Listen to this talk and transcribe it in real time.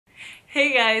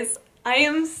Hey guys, I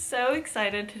am so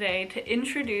excited today to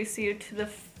introduce you to the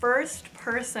first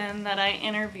person that I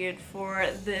interviewed for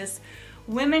this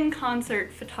Women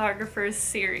Concert Photographers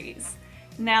series.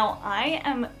 Now I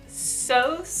am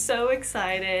so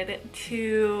excited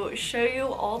to show you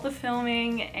all the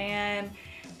filming and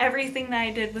everything that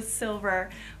I did with Silver,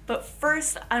 but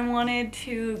first I wanted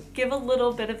to give a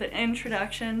little bit of an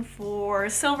introduction for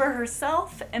Silver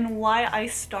herself and why I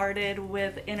started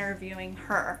with interviewing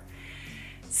her.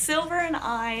 Silver and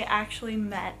I actually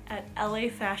met at LA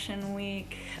Fashion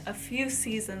Week a few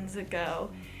seasons ago,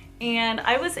 and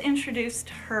I was introduced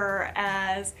to her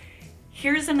as,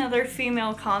 here's another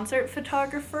female concert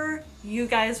photographer, you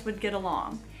guys would get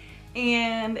along.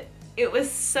 And it was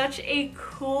such a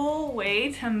cool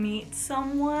way to meet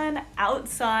someone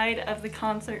outside of the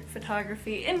concert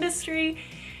photography industry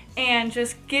and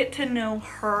just get to know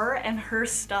her and her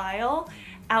style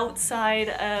outside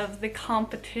of the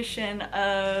competition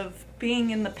of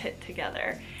being in the pit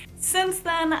together. Since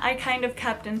then, I kind of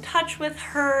kept in touch with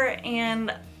her,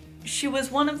 and she was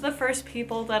one of the first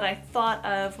people that I thought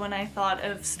of when I thought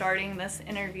of starting this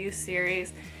interview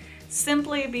series,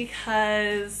 simply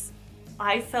because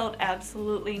I felt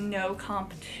absolutely no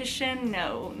competition,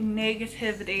 no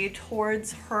negativity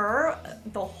towards her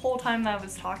the whole time that I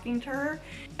was talking to her.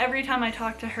 Every time I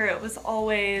talked to her, it was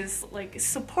always like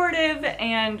supportive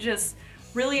and just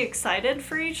really excited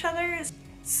for each other.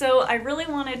 So I really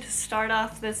wanted to start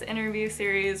off this interview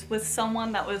series with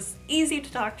someone that was easy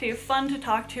to talk to, fun to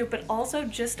talk to, but also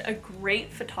just a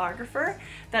great photographer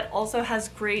that also has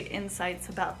great insights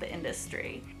about the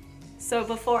industry. So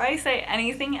before I say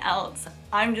anything else,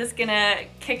 I'm just gonna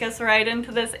kick us right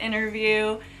into this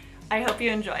interview. I hope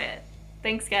you enjoy it.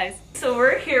 Thanks, guys. So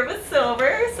we're here with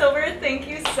Silver. Silver, thank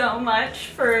you so much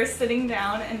for sitting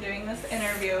down and doing this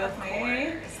interview with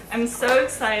me. I'm so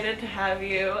excited to have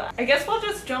you. I guess we'll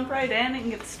just jump right in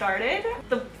and get started.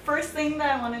 The first thing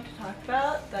that I wanted to talk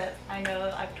about, that I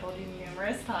know I've told you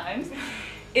numerous times,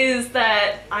 is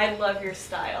that I love your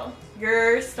style.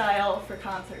 Your style for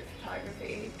concert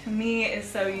photography, to me, is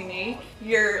so unique.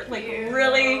 You're like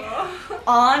really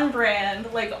on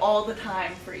brand, like all the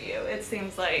time for you. It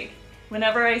seems like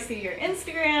whenever I see your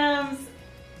Instagrams,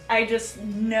 I just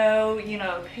know, you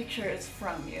know, pictures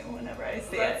from you whenever I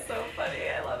see it. That's so funny,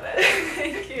 I love it.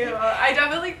 Thank you. I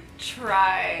definitely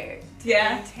try to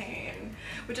maintain,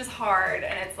 which is hard,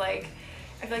 and it's like,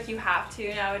 I feel like you have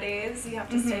to nowadays. You have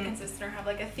to stay consistent or have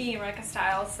like a theme or like a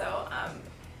style, so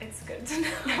it's good to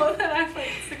know that I'm like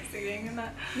succeeding in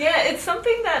that. Yeah, it's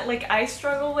something that like I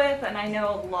struggle with, and I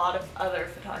know a lot of other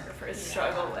photographers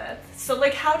struggle with. So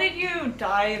like, how did you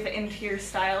dive into your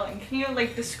style, and can you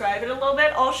like describe it a little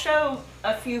bit? I'll show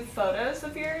a few photos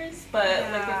of yours, but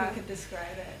like if you could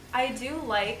describe it. I do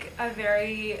like a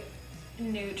very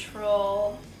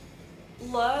neutral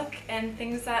look and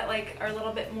things that like are a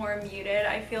little bit more muted.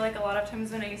 I feel like a lot of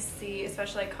times when I see,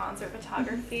 especially like concert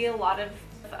photography, a lot of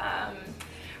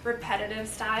repetitive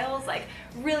styles, like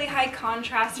really high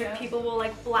contrast, or people will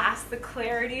like blast the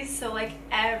clarity, so like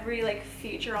every like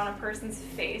feature on a person's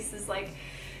face is like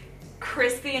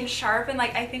crispy and sharp, and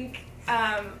like I think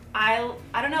I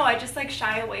don't know, I just like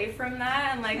shy away from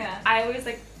that, and like I always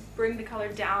like bring the color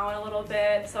down a little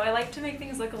bit, so I like to make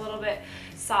things look a little bit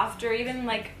softer, even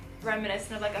like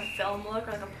reminiscent of like a film look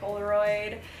or like a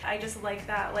Polaroid. I just like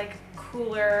that like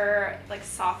cooler, like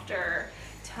softer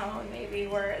tone, maybe,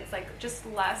 where it's like just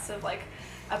less of like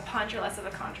a punch or less of a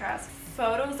contrast.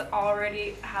 Photos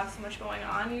already have so much going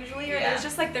on usually, or there's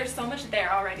just like there's so much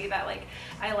there already that like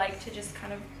I like to just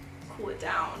kind of cool it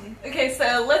down. Okay,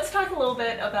 so let's talk a little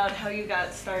bit about how you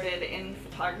got started in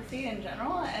photography in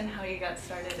general and how you got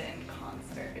started in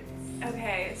concerts.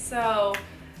 Okay, so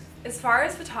as far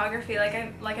as photography, like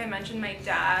I mentioned, my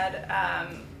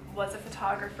dad was a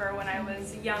photographer when I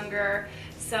was younger,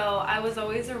 so I was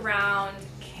always around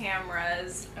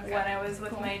cameras when I was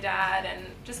with my dad, and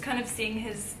just kind of seeing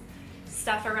his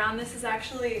stuff around. This is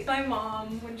actually my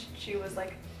mom when she was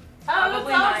like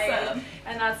probably nine,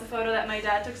 and that's the photo that my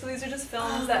dad took. So these are just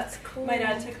films that my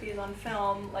dad took these on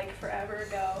film like forever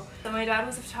ago. So my dad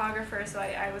was a photographer, so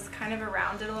I was kind of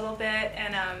around it a little bit,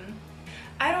 and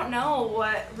I don't know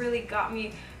what really got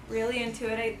me really into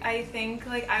it. I think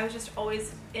like I was just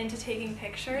always into taking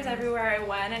pictures everywhere I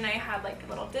went, and I had like a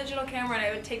little digital camera, and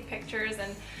I would take pictures,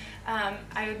 and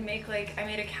I would make like, I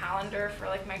made a calendar for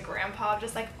like my grandpa of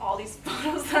just like all these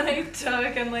photos that I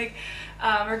took, and like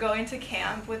or going to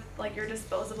camp with like your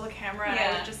disposable camera, and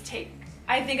I would just take,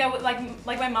 I think I would like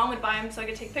my mom would buy them so I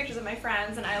could take pictures of my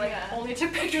friends, and I like only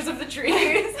took pictures of the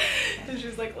trees, and she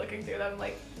was like looking through them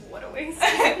like, what a waste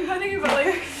of money, but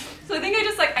like, so I think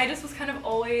I just was kind of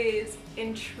always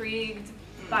intrigued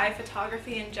by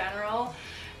photography in general.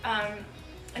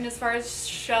 And as far as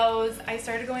shows, I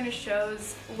started going to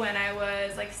shows when I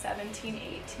was like 17,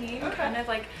 18, kind of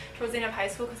like towards the end of high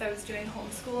school because I was doing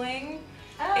homeschooling.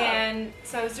 And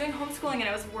so I was doing homeschooling and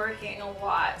I was working a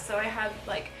lot, so I had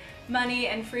like money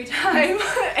and free time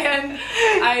and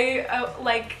I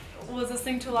like was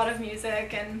listening to a lot of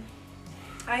music, and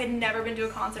I had never been to a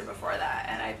concert before that.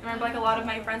 And I remember like a lot of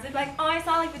my friends would be like, oh, I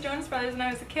saw like the Jonas Brothers when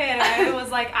I was a kid, and I was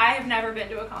like, I have never been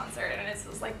to a concert, and it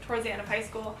was like towards the end of high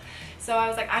school. So I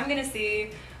was like, I'm gonna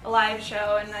see a live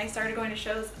show, and I started going to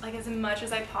shows like as much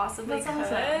as I possibly could.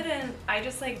 Awesome. And I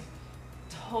just like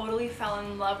totally fell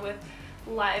in love with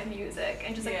live music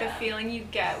and just like the feeling you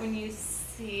get when you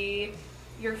see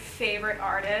your favorite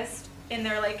artist in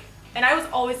their like, and I was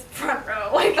always front row,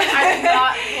 like I did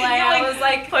not play. I was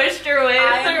like pushed your way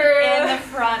through in the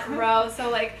front row,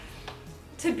 so like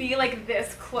to be like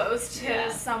this close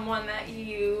to someone that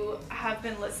you have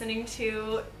been listening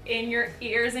to in your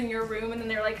ears in your room, and then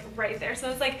they're like right there, so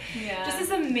it's like just this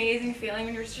amazing feeling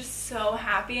when you're just so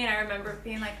happy. And I remember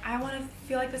being like, I want to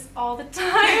feel like this all the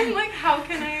time, like how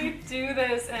can I do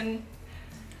this? And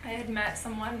I had met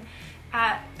someone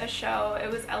at a show,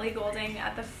 it was Ellie Goulding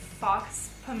at the Fox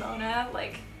Pomona,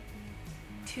 like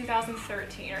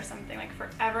 2013 or something, like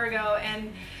forever ago.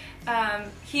 And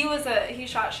he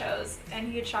shot shows, and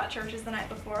he had shot churches the night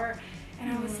before,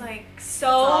 and I was like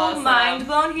so mind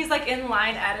blown. He's like in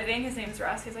line editing. His name's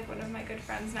Russ. He's like one of my good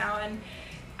friends now, and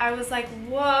I was like,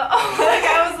 whoa. Like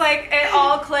I was like, it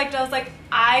all clicked. I was like,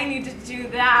 I need to do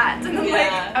that. And then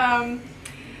like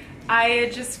I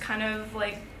had just kind of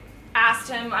like asked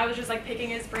him, I was just like picking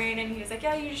his brain, and he was like,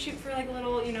 yeah, you just shoot for like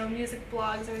little, you know, music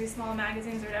blogs or these small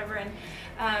magazines or whatever.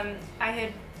 And I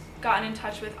had gotten in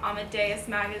touch with Amadeus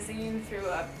magazine through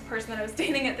a person that I was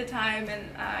dating at the time,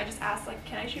 and I just asked like,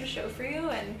 can I shoot a show for you?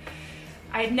 And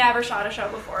I had never shot a show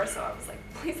before, so I was like,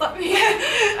 please let me.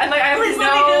 And like I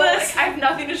have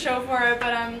nothing to show for it,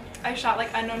 but I shot like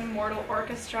Unknown Mortal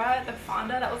Orchestra at the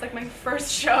Fonda. That was like my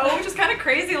first show, which is kind of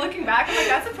crazy looking back. I'm like,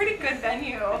 that's a pretty good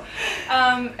venue.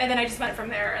 And then I just went from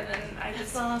there, and then I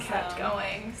just kept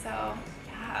going. So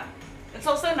yeah. It's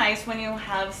also nice when you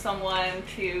have someone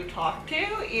to talk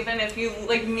to, even if you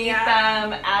like meet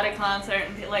them at a concert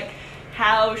and be like,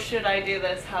 how should I do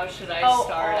this? How should I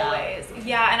start always. out?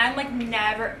 Yeah, and I'm like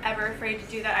never ever afraid to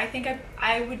do that. I think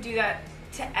I would do that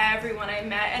to everyone I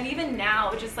met, and even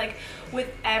now, just like with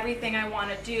everything I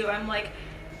want to do, I'm like,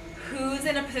 who's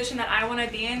in a position that I want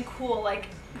to be in? Cool, like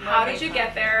how did you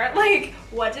get there? Like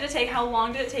what did it take? How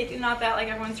long did it take you? Not that like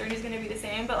everyone's journey is going to be the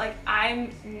same, but like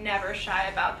I'm never shy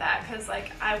about that, because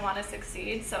like I want to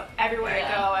succeed. So everywhere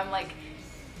I go, I'm like,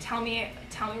 tell me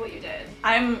what you did.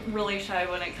 I'm really shy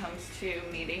when it comes to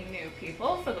meeting new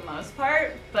people for the most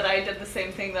part, but I did the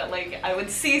same thing, that like I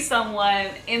would see someone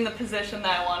in the position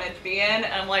that I wanted to be in,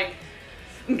 and I'm like,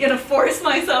 I'm gonna force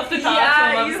myself to talk to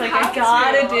them. I was like, I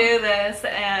gotta do this,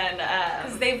 and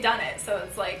because they've done it, so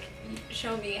it's like,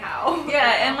 show me how.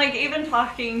 Yeah, and like even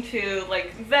talking to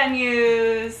like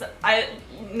venues, I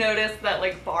noticed that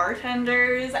like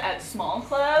bartenders at small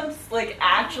clubs like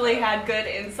actually had good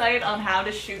insight on how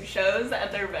to shoot shows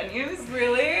at their venues.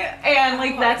 Really? And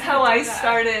like that's how I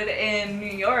started in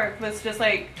New York, was just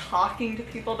like talking to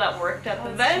people that worked at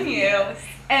the venue. Genius.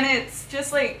 And it's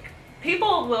just like,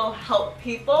 people will help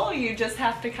people, you just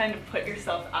have to kind of put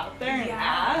yourself out there and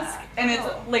ask. And it's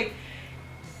like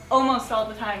almost all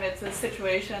the time it's a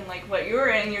situation like what you're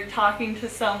in, you're talking to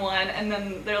someone and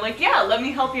then they're like, yeah, let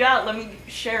me help you out, let me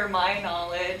share my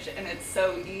knowledge, and it's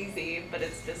so easy, but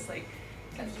it's just like,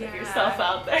 put yourself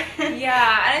out there.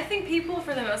 Yeah, and I think people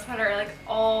for the most part are like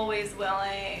always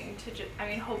willing to just, I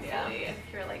mean, hopefully if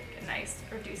you're like a nice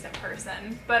or decent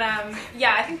person, but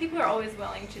yeah, I think people are always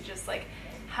willing to just like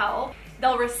help.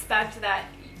 They'll respect that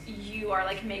you are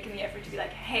like making the effort to be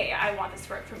like, hey, I want this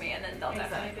to work for me, and then they'll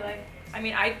definitely be like, I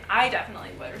mean, I definitely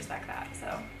would respect that.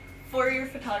 So, for your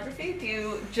photography, do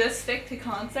you just stick to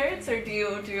concerts, or do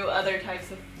you do other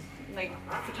types of like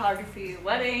photography,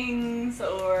 weddings,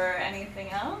 or anything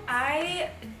else? I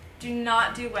do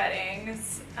not do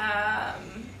weddings. I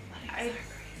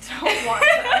don't want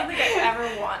to. I don't think I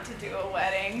ever want to do a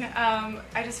wedding.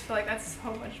 I just feel like that's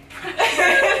so much pressure.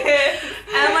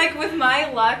 And like with my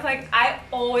luck, like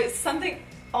something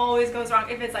always goes wrong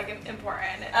if it's like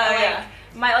important.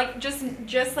 My like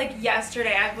just like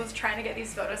yesterday, I was trying to get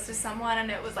these photos to someone,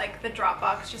 and it was like the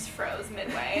Dropbox just froze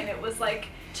midway, and it was like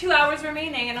 2 hours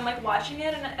remaining, and I'm like watching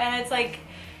it, and it's like,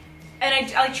 and I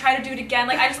like try to do it again.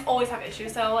 Like I just always have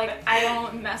issues, so like I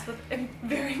don't mess with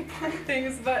very important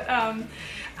things. But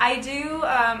I do,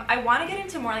 I want to get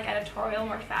into more like editorial,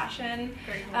 more fashion,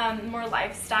 more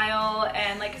lifestyle,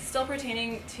 and like still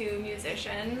pertaining to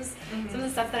musicians. Some of the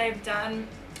stuff that I've done,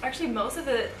 actually most of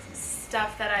the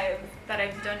stuff that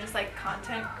I've done just like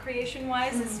content creation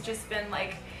wise has just been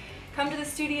like come to the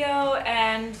studio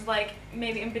and like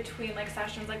maybe in between like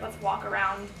sessions, like let's walk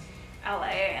around LA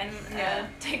and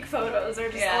take photos, or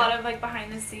just a lot of like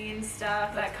behind the scenes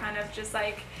stuff that kind of just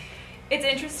like, it's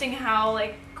interesting how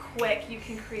like quick you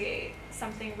can create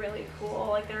something really cool.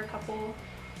 Like there are a couple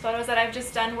photos that I've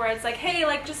just done where it's like, hey,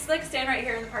 like just like stand right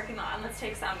here in the parking lot and let's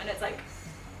take some, and it's like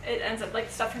it ends up like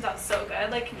stuff turns out so good.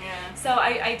 Like so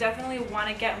I definitely want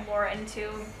to get more into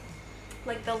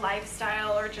like the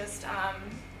lifestyle, or just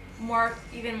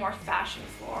even more fashion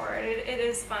forward. It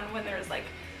is fun when there's like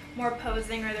more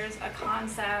posing, or there's a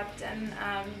concept and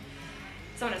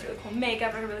someone has really cool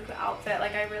makeup or a really cool outfit.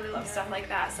 Like I really love stuff like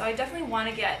that. So I definitely want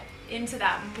to get into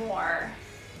that more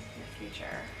in the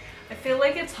future. I feel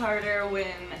like it's harder when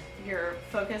you're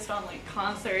focused on like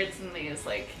concerts and these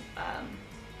like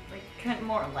kind of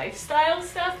more lifestyle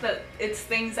stuff, that it's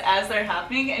things as they're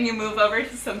happening and you move over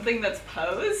to something that's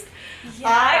posed.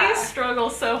 I struggle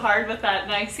so hard with that,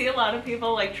 and I see a lot of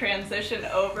people like transition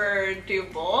over, do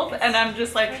both, and I'm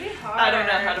just like, I don't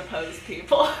know how to pose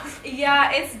people.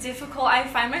 Yeah, it's difficult. I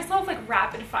find myself like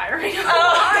rapid firing a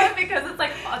lot because it's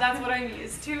like, oh, that's what I'm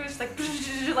used to. It's like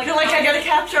you're like, I gotta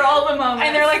capture all the moments,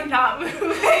 and they're like not moving.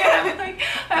 I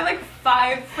have like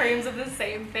 5 frames of the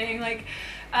same thing, like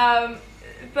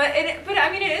but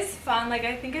I mean, it is fun. Like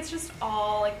I think it's just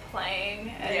all like playing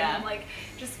and like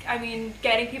just, I mean,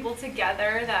 getting people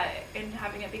together and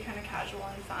having it be kind of casual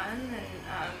and fun,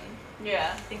 and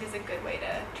I think is a good way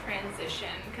to transition,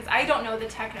 because I don't know the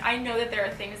I know that there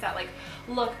are things that like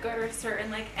look good, or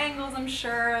certain like angles, I'm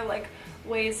sure, like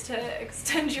ways to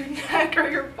extend your neck or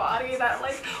your body that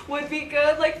like would be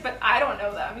good, like, but I don't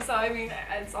know them. So I mean,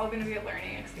 it's all going to be a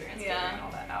learning experience figuring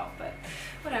all that out, but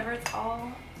whatever, it's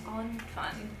all in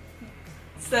fun.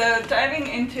 So diving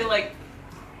into like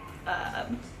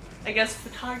I guess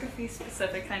photography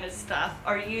specific kind of stuff,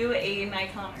 are you a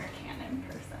Nikon or Canon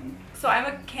person? So I'm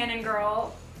a Canon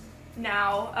girl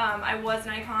now. I was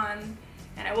Nikon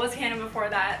and I was Canon before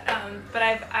that, but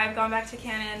I've gone back to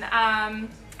Canon. I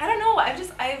don't know,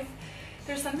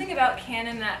 there's something about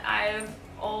Canon that I've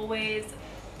always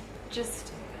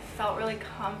just felt really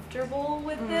comfortable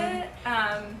with it.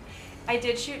 I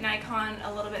did shoot Nikon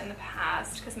a little bit in the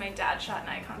past because my dad shot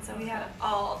Nikon, so we had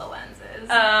all the lenses. Oh, so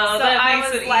that I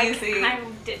makes was it like, easy.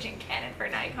 I'm ditching Canon for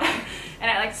Nikon, and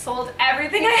I like sold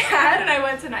everything I had, and I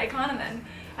went to Nikon, and then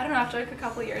I don't know, after like a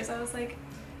couple years, I was like,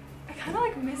 I kind of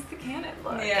like miss the Canon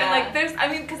look. And like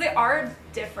I mean, because they are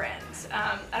different.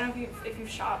 I don't know if you've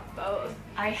shot both.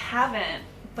 I haven't,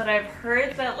 but I've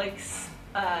heard that like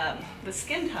the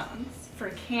skin tones for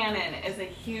Canon is a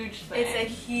huge thing. It's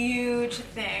a huge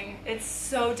thing. It's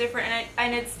so different,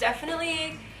 and it's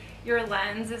definitely your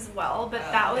lens as well, but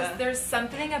there's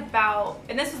something about,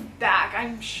 and this was back,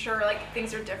 I'm sure like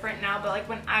things are different now, but like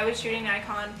when I was shooting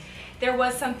Nikon, there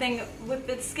was something with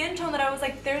the skin tone that I was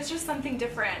like, there's just something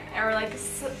different, or like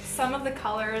some of the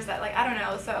colors that like, I don't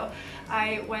know, so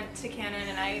I went to Canon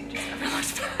and I just never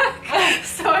looked back.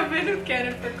 So I've been with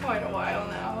Canon for quite a while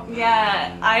now.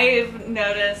 Yeah, I've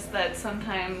noticed that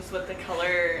sometimes with the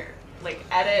color like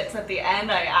edits at the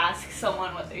end, I ask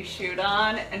someone what they shoot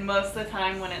on, and most of the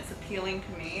time when it's appealing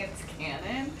to me, it's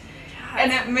Canon.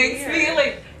 And it makes me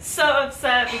like so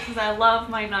upset because I love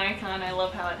my Nikon, I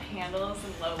love how it handles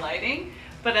in low lighting,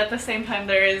 but at the same time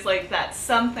there is like that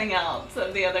something else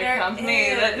of the other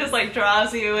company that just like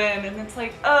draws you in, and it's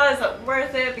like, oh, is it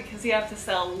worth it? Because you have to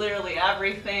sell literally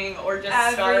everything, or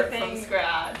just start from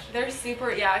scratch. They're super,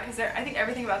 because I think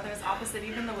everything about them is opposite.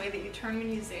 Even the way that you turn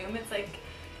when you zoom, it's like,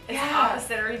 it's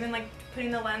opposite, or even like putting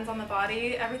the lens on the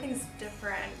body, everything's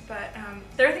different. But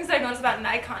there are things that I've noticed about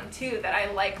Nikon too that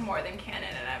I like more than Canon,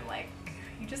 and I'm like,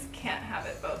 you just can't have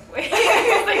it both ways.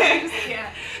 Like, you just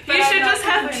can't. But you should just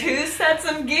have 2 sets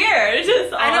of gear.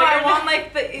 Just I know, I want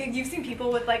like you've seen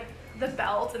people with like the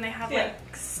belt and they have like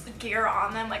gear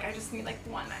on them. Like I just need like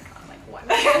one Nikon, like one.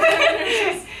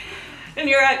 And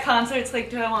you're at concerts like,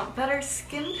 do I want better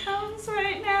skin tones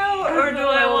right now, or do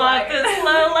I want this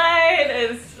low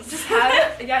light? Just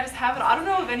have it. Yeah, just have it. I don't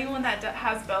know of anyone that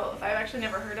has both. I've actually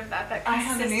never heard of that. That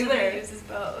consistently uses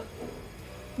both.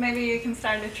 Maybe you can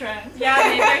start a trend. Yeah,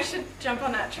 maybe I should jump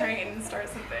on that train and start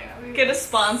something. Get a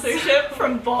sponsorship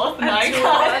from both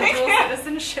Nikon. A dual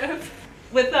citizenship.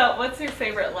 With what's your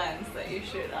favorite lens that you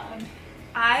shoot on?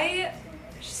 I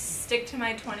stick to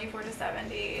my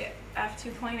 24-70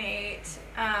 f2.8.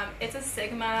 It's a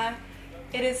Sigma.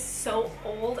 It is so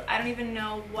old. I don't even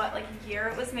know what like year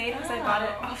it was made because I bought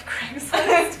it off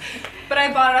Craigslist. But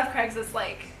I bought it off Craigslist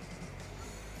like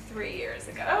 3 years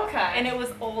ago. Okay. And it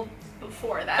was old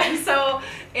before that. So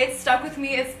it stuck with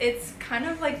me. It's kind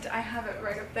of like, I have it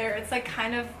right up there. It's like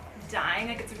kind of dying,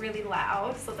 like it's really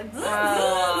loud. So it's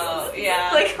like, yeah.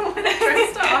 like when it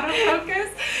tries to autofocus.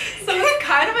 So it's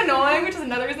kind of annoying, which is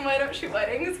another reason why I don't shoot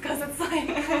weddings, because it's like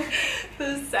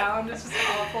the sound is just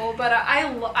awful. But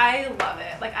I love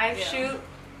it. Like I shoot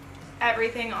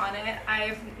everything on it.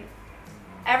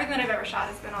 Everything that I've ever shot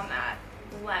has been on that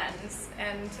lens,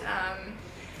 and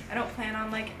I don't plan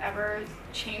on like ever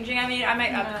changing. I mean, I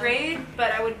might upgrade,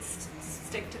 but I would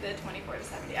stick to the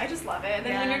 24-70. I just love it. And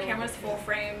then when your camera's full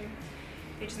frame,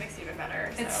 it just makes it even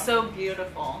better. So. It's so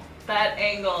beautiful. That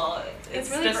angle,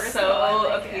 it's really just versatile.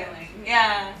 so appealing.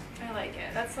 Yeah. I like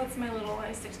it. That's my little,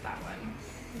 I stick to that one.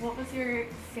 What was your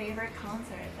favorite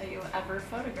concert that you ever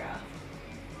photographed?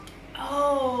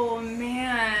 Oh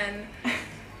man.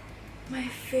 My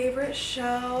favorite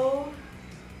show,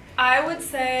 I would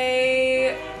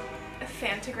say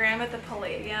Fantagram at the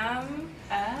Palladium.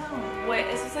 Oh. Wait,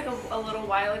 this was like a little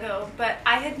while ago, but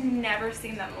I had never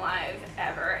seen them live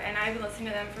ever, and I've been listening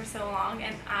to them for so long,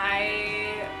 and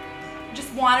I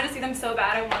just wanted to see them so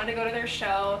bad. I wanted to go to their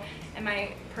show, and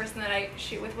my person that I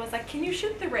shoot with was like, "Can you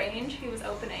shoot the range?" He was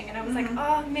opening, and I was like,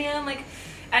 "Oh man, like."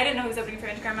 I didn't know he was opening for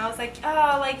Fantagram. I was like,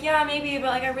 oh, like, yeah, maybe, but,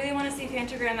 like, I really want to see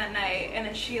Fantagram that night. And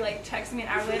then she, like, texted me an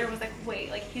hour later and was like, wait,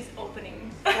 like, he's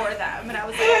opening for them. And I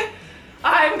was like,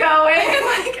 I'm going. And,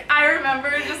 like, I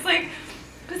remember just, like,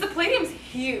 because the Palladium's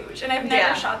huge, and I've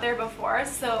never shot there before.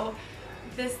 So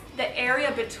the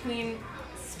area between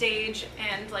stage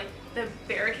and, like, the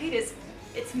barricade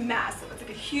it's massive. It's,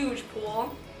 like, a huge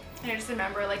pool. And I just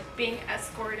remember, like, being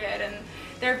escorted, and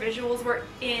their visuals were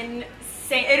insane.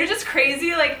 It was just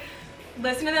crazy, like,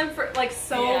 listening to them for, like,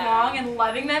 so long and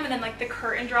loving them, and then, like, the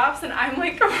curtain drops, and I'm,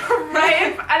 like,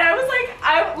 right, and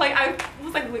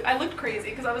I looked crazy,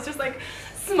 because I was just, like,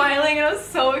 smiling, and I was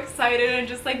so excited, and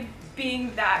just, like,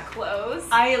 being that close.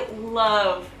 I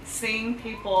love seeing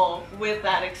people with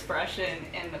that expression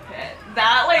in the pit.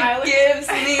 That, like, gives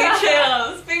me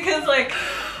chills, because, like,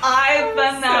 I've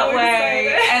been that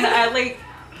way, and I, like,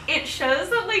 it shows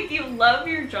that, like, you love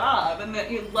your job and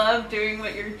that you love doing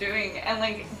what you're doing. And,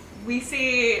 like, we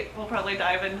see, we'll probably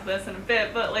dive into this in a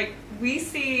bit, but, like, we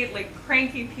see, like,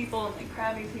 cranky people and, like,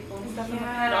 crabby people and stuff in the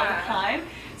pit all the time.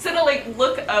 So to, like,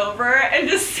 look over and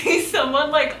just see someone,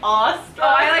 like, awestruck,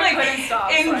 I couldn't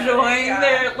stop enjoying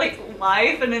their, like,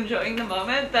 life and enjoying the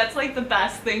moment, that's, like, the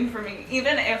best thing for me.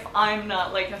 Even if I'm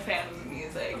not, like, a fan of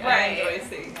music, I enjoy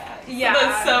seeing that. Yeah. So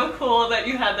that's so cool that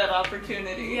you had that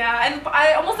opportunity. Yeah, and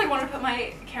I almost, like, wanted to put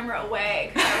my camera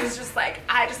away, because I was just like,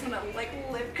 I just want to, like,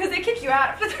 live, because they kick you out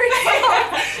after 30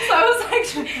 seconds. So I was like,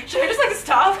 should I just, like,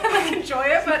 stop and, like, enjoy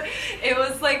it? But it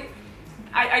was, like,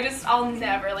 I'll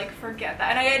never, like, forget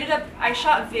that. And I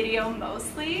shot video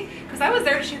mostly, because I was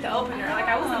there to shoot the opener. Like,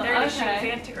 I wasn't there to shoot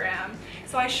Fantagram.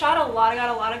 So I got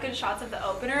a lot of good shots of the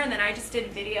opener, and then I just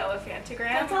did video of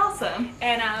Fantagram. That's awesome.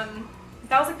 And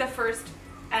that was, like, the first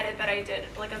edit that I did,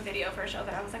 like, a video for a show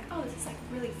that I was like, oh, this is, like,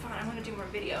 really fun. I want to do more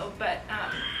video. But,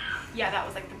 yeah, that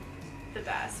was, like, the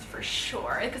best for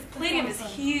sure. Because Palladium is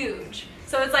huge.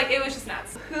 So it's, like, it was just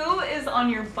nuts. Who is on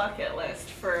your bucket list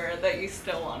that you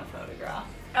still want to photograph?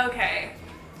 Okay.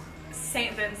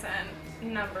 St. Vincent,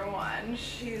 #1.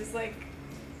 She's, like,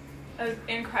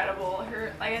 incredible.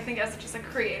 Like, I think as just a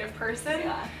creative person,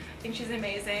 I think she's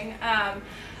amazing.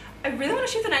 I really want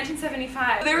to shoot the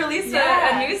 1975. They released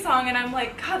a new song, and I'm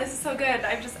like, God, this is so good.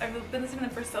 I've been listening to them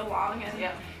for so long, and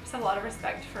just have a lot of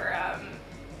respect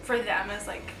for them as,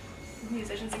 like,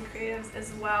 musicians and creatives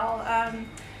as well.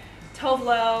 Tove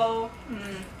Lo.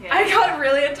 I got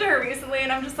really into her recently,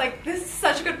 and I'm just like, this is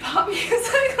such good pop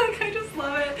music. Like, I just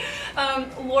love it.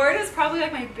 Lorde is probably,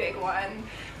 like, my big one.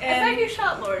 And I thought you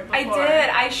shot Lorde before. I did.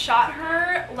 I shot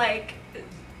her, like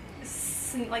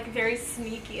very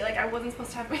sneaky. Like, I wasn't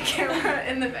supposed to have my camera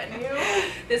in the venue.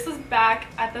 This was back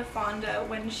at the Fonda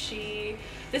when this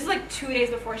was like 2 days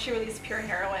before she released Pure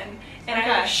Heroin, and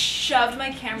I, like, shoved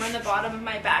my camera in the bottom of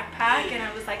my backpack, and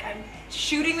I was like, I'm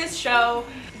shooting this show.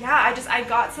 Yeah, I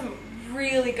got some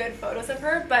really good photos of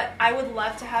her, but I would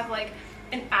love to have, like,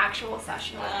 an actual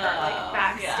session with her, like,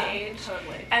 backstage,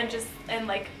 and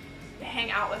like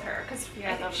hang out with her, because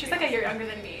she's like a year younger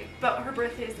than me, but her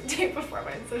birthday is the day before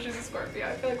mine, so she's a Scorpio.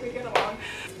 I feel like we get along.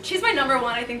 She's my #1,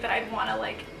 I think, that I'd want to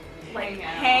like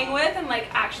hang with and, like,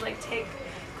 actually, like, take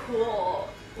cool,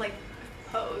 like,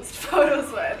 posed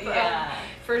photos with.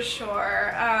 For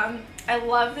sure. I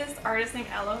love this artist named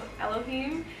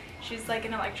Elohim. She's like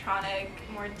an electronic,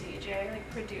 more DJ, like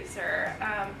producer.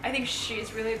 I think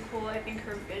she's really cool. I think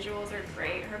her visuals are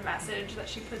great. Her message that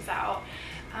she puts out.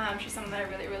 She's someone that I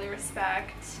really, really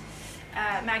respect.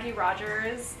 Maggie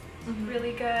Rogers,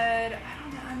 really good. I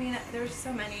don't know. I mean, there's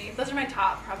so many. Those are my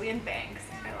top, probably, in Banks.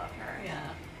 I love her. Yeah.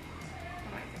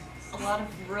 Oh my goodness. A lot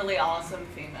of really awesome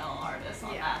female artists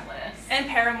on that list. And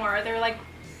Paramore, they're like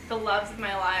the loves of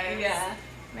my life. Yeah.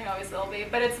 They always will be.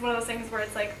 But it's one of those things where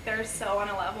it's like they're so on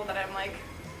a level that I'm like,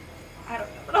 I don't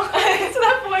know if I'll get to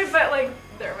that point, but like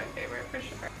they're my favorite for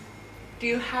sure. Do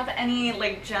you have any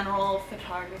like general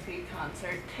photography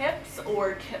concert tips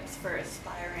or tips for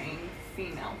aspiring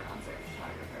female concert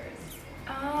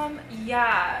photographers?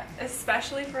 Yeah,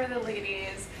 especially for the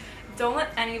ladies. Don't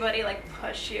let anybody like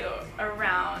push you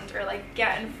around or like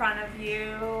get in front of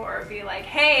you or be like,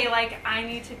 hey, like I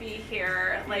need to be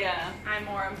here, like I'm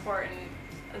more important.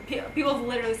 People have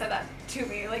literally said that to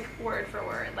me, like word for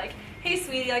word, like, hey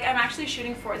sweetie, like I'm actually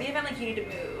shooting for the event, like you need to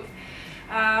move.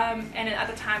 And at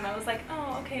the time I was like,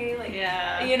 oh, okay, like,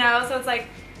 you know, so it's like,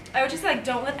 I would just like,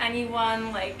 don't let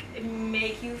anyone like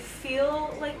make you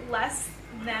feel like less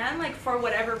than, like for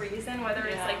whatever reason, whether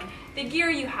it's like the gear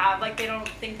you have, like they don't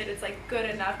think that it's like good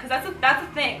enough, because that's a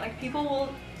thing, like people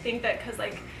will think that because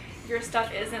like your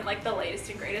stuff isn't like the latest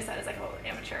and greatest, that is like, oh,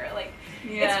 amateur, like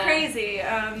it's crazy.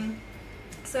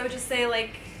 So just say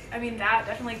like, I mean, that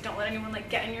definitely, like, don't let anyone like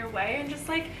get in your way, and just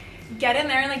like get in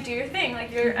there and like do your thing,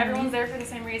 like you're everyone's there for the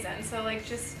same reason, so like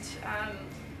just kind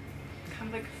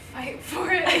of like fight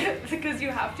for it because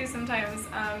you have to sometimes.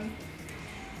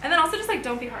 And then also just like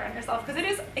don't be hard on yourself, because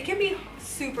it can be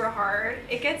super hard.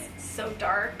 It gets so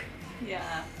dark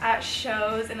at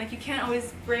shows, and like you can't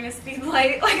always bring a speed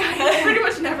light, like I pretty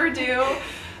much never do.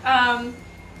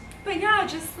 But yeah,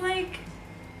 just like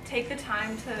take the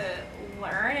time to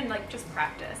learn and like just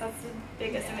practice. That's the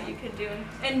biggest thing that you can do,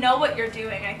 and know what you're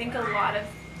doing. I think a lot of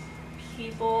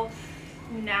people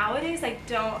nowadays like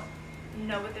don't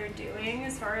know what they're doing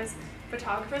as far as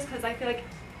photographers, because I feel like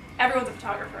everyone's a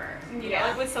photographer, you know,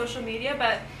 like with social media,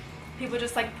 but people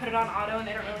just like put it on auto and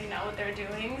they don't really know what they're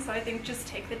doing. So I think just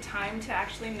take the time to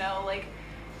actually know like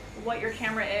what your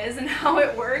camera is and how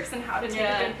it works and how to take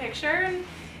a good picture,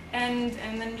 and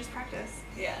then just practice.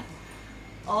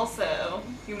 Also,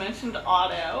 you mentioned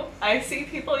auto. I see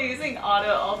people using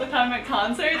auto all the time at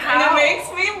concerts, and it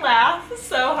makes me laugh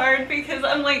so hard, because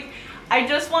I'm like, I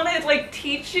just want to like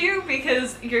teach you,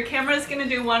 because your camera is going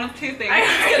to do one of two things.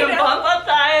 It's going to bump up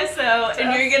the ISO,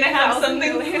 and you're going to have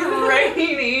something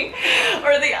grainy,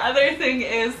 or the other thing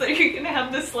is that you're going to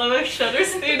have the slowest shutter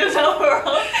speed in the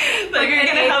world. That you're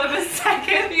going to have a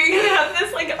second. You're going to have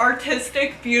this like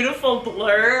artistic, beautiful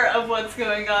blur of what's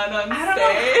going on stage. I don't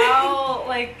know how,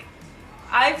 like,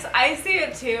 I see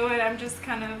it too, and I'm just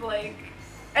kind of like,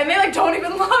 and they like don't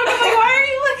even look. I'm like, why are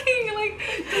you looking? Like,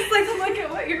 just like look at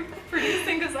what you're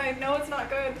producing, because I know it's not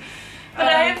good. But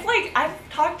I've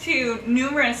talked to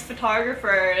numerous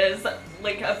photographers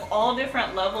like of all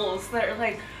different levels that are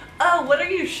like, oh, what are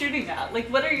you shooting at? Like,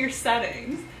 what are your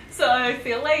settings? So I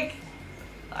feel like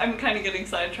I'm kind of getting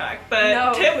sidetracked,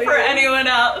 but tip for anyone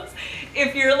else,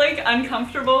 if you're like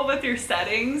uncomfortable with your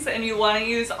settings and you want to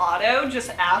use auto, just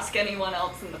ask anyone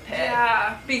else in the pit.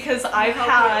 Because I've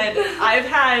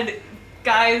had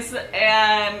guys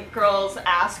and girls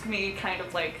ask me kind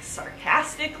of like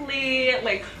sarcastically,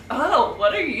 like, oh,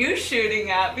 what are you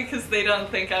shooting at? Because they don't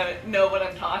think I know what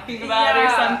I'm talking about or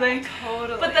something.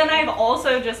 But then I've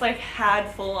also just like had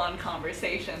full-on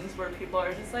conversations where people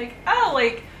are just like, oh,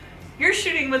 like, you're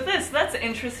shooting with this, that's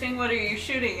interesting, what are you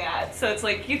shooting at? So it's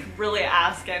like, you could really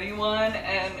ask anyone,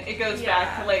 and it goes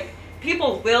back to like,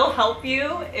 people will help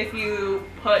you if you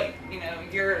put, you know,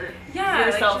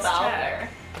 yourself out there.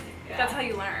 That's how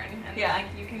you learn, and like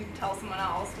you can tell someone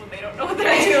else when they don't know what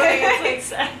they're doing.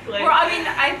 It's like, exactly. Or I mean,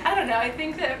 I don't know, I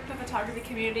think that the photography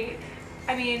community,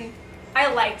 I mean,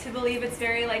 I like to believe it's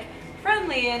very like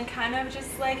friendly and kind of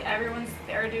just like everyone's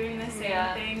there doing the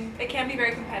same thing. It can be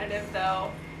very competitive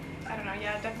though. I don't know,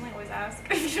 definitely always ask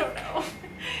if you don't know.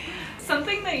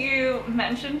 Something that you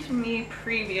mentioned to me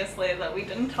previously that we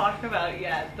didn't talk about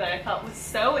yet that I thought was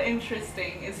so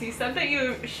interesting is you said that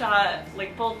you shot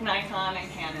like both Nikon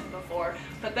and Canon before,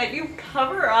 but that you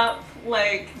cover up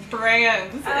like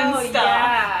brands and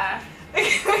stuff.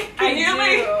 Can you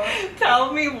like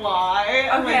tell me why?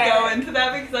 I'm gonna go into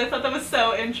that because I thought that was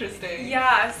so interesting.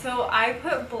 Yeah, so I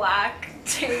put black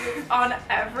tape on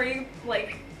every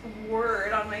like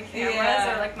word on my cameras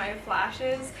or like my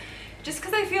flashes, just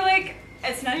because I feel like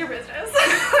it's none of your business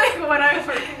like what I'm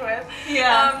working with.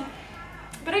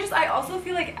 But I also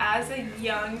feel like as a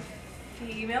young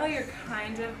female, you're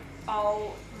kind of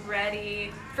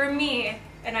already, for me,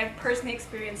 and I've personally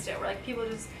experienced it, where like people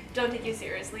just don't take you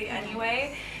seriously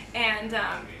anyway, and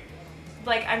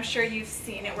like I'm sure you've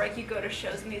seen it where like you go to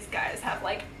shows and these guys have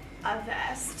like a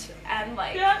vest and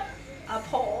like a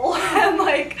pole and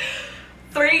like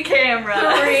 3 cameras,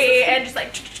 and just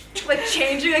like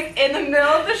changing like in the middle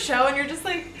of the show, and you're just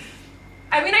like,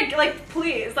 I mean, I like,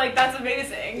 please, like that's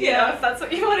amazing, you know, if that's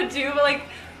what you want to do, but like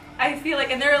I feel like,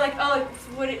 and they're like, oh,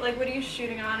 what are you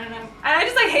shooting on? And I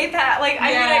just like hate that. Like I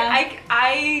mean,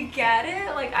 I get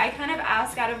it. Like I kind of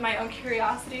ask out of my own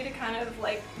curiosity to kind of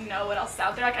like know what else is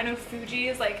out there. Like I know Fuji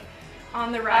is like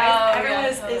on the rise. Everyone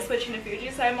is switching to Fuji,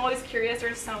 so I'm always curious, or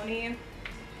Sony,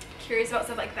 curious about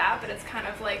stuff like that. But it's kind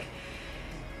of like,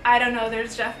 I don't know.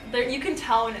 There's just you can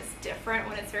tell when it's different,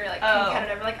 when it's very like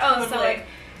competitive. Like so like.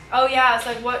 Oh yeah, it's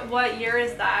like what year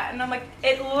is that? And I'm like,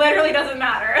 it literally doesn't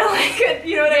matter. Like,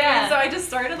 you know what I mean? So I just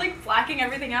started like blacking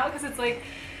everything out, because it's like,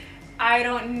 I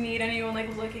don't need anyone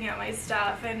like looking at my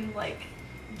stuff and like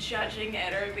judging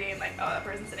it or being like, oh, that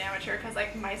person's an amateur, because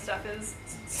like my stuff is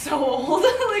so old.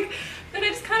 Like, then I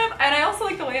just kind of, and I also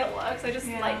like the way it looks. I just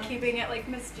like keeping it like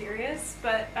mysterious.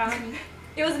 But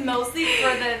it was mostly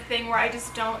for the thing where I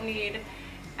just don't need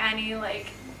any like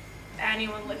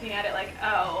anyone looking at it like,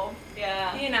 oh,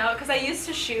 you know, because I used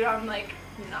to shoot on like,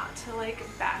 not to like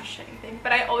bash anything,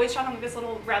 but I always shot on like this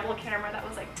little Rebel camera that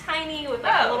was like tiny with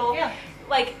like a little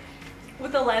like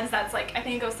with a lens that's like, I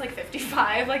think it goes to like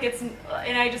 55, like it's, and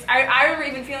I remember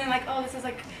even feeling like, oh, this is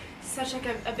like such like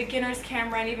a beginner's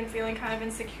camera, and even feeling kind of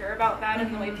insecure about that,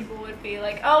 and the way people would be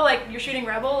like, oh, like you're shooting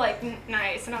Rebel, like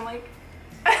nice, and I'm like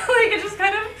like it just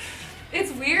kind of,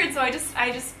 it's weird, so I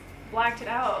just blacked it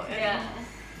out, and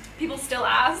people still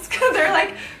ask. They're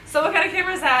like, so what kind of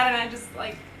camera is that? And I just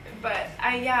like, but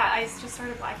I just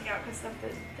started blacking out because of the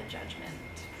judgment.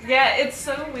 Yeah, it's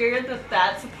so weird that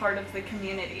that's a part of the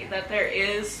community, that there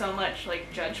is so much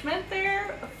like judgment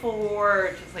there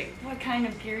for just like what kind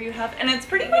of gear you have, and it's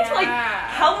pretty much like,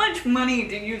 how much money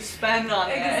do you spend on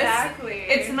this? Exactly.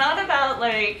 It's not about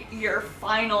like your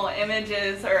final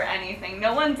images or anything.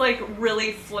 No one's like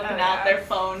really flipping out their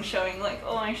phone showing like,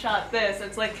 oh, I shot this.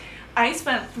 It's like, I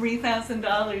spent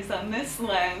 $3,000 on this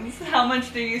lens. How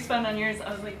much do you spend on yours?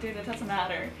 I was like, dude, it doesn't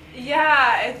matter.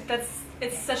 Yeah,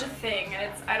 it's such a thing,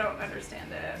 and I don't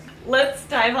understand it. Let's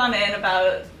dive on in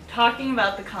about talking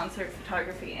about the concert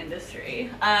photography industry,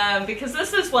 because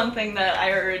this is one thing that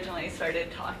I originally started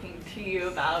talking to you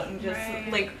about, and just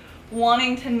like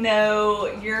wanting to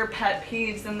know your pet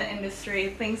peeves in the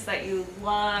industry, things that you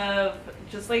love,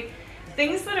 just like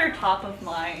things that are top of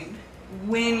mind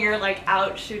when you're like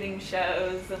out shooting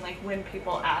shows, and like when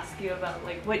people ask you about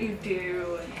like what you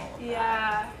do and all of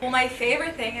that. Well, my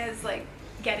favorite thing is like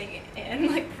getting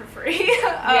in like for free.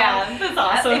 That's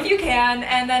awesome. If you can,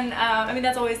 and then I mean,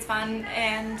 that's always fun,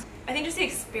 and I think just the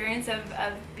experience of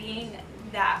being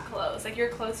that close, like you're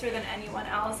closer than anyone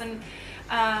else,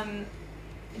 and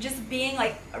just being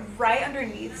like right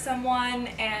underneath someone,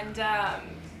 and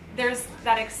there's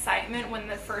that excitement when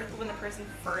the person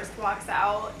first walks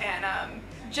out, and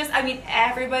just, I mean,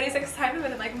 everybody's excitement, but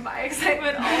then like my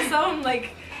excitement also, and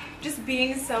like just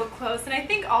being so close, and I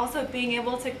think also being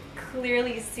able to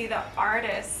clearly see the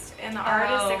artist and the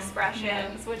artist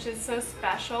expressions, which is so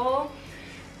special.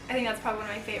 I think that's probably one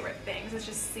of my favorite things, is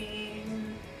just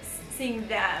seeing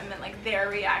them and like their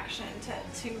reaction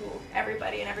to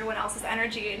everybody and everyone else's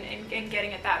energy, and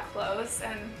getting it that close,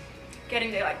 and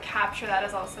getting to like capture that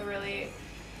is also really,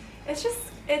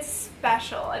 it's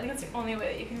special. I think that's the only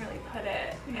way that you can really put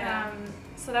it.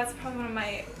 So that's probably one of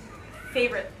my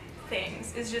favorite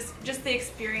things, is just the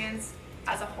experience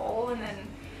as a whole, and then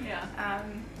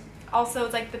also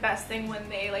it's like the best thing when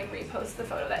they like repost the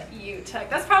photo that you took.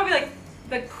 That's probably like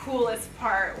the coolest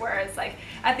part, where it's like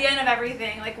at the end of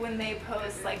everything, like when they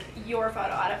post like your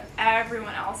photo out of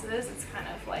everyone else's, it's kind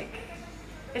of like,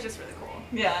 it's just really cool.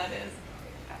 Yeah, it is.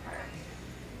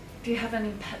 Do you have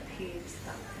any pet peeves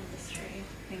about the industry?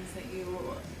 Things that you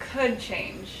could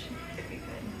change if you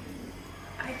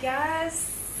could? I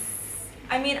guess,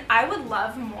 I mean, I would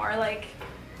love more like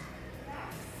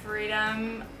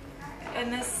freedom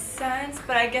in this sense,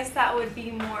 but I guess that would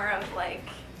be more of like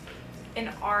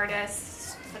an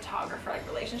artist photographer like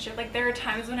relationship. Like there are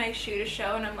times when I shoot a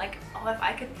show and I'm like, oh, if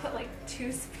I could put like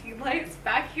 2 speed lights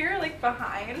back here like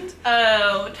behind.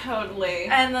 Oh, totally.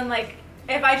 And then like,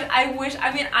 if I wish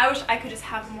I could just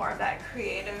have more of that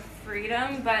creative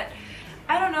freedom, but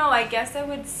I don't know, I guess I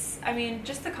would, I mean,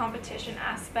 just the competition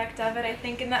aspect of it, I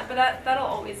think, and that'll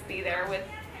always be there with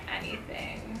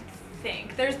anything. I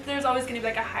think there's always going to be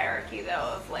like a hierarchy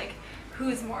though, of like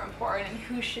who's more important and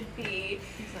who should be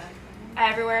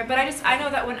everywhere. But I know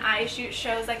that when I shoot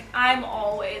shows, like, I'm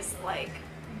always like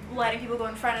letting people go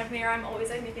in front of me, or I'm always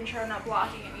like making sure I'm not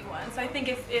blocking anyone. So I think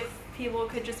if people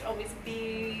could just always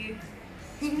be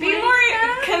more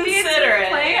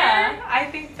considerate, yeah, I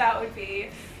think that would be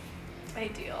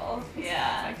ideal.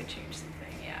 Yeah, if I could change something.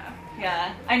 Yeah.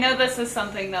 Yeah, I know this is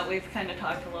something that we've kind of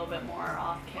talked a little bit more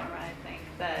off camera. I think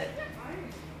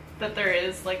that there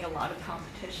is like a lot of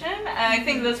competition, and I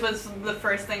think this was the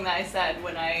first thing that I said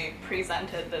when I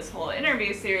presented this whole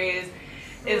interview series,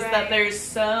 is that there's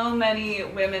so many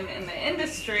women in the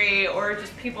industry, or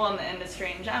just people in the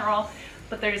industry in general,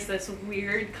 but there's this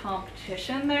weird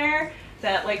competition there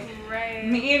that, like,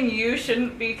 me and you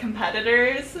shouldn't be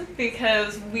competitors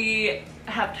because we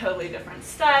have totally different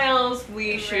styles,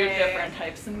 we shoot different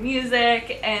types of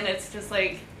music, and it's just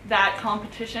like that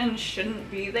competition shouldn't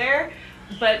be there.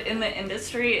 But in the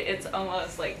industry, it's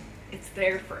almost like it's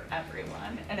there for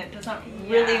everyone, and it doesn't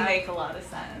really make a lot of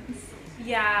sense.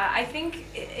 Yeah, I think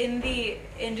in the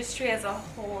industry as a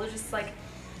whole, just like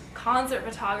concert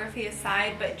photography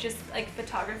aside, but just like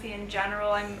photography in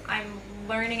general, I'm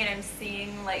learning and I'm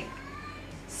seeing like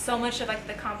so much of like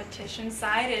the competition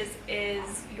side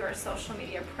is your social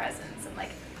media presence and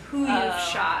like who you've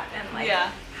shot and like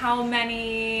how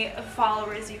many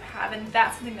followers you have, and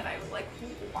that's something that I would like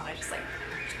want to just like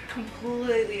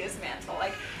completely dismantle.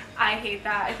 Like, I hate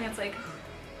that. I think it's like,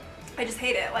 I just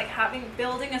hate it. Like,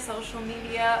 building a social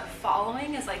media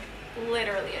following is like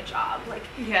literally a job. Like,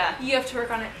 you have to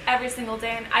work on it every single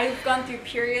day, and I've gone through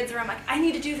periods where I'm like, I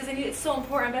need to do this, it's so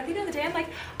important, but at the end of the day I'm like,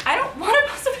 I don't want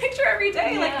to post a picture every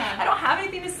day. Like, I don't have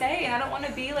anything to say, and I don't want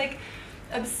to be like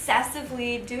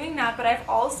obsessively doing that. But I've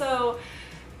also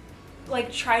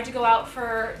like tried to go out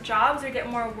for jobs or get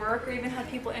more work, or even have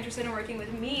people interested in working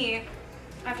with me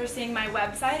after seeing my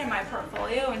website and my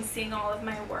portfolio and seeing all of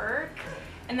my work,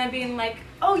 and then being like,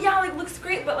 oh yeah, like looks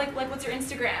great, but like what's your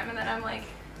Instagram? And then I'm like,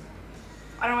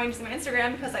 I don't want you to see my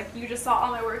Instagram because like you just saw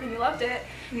all my work and you loved it.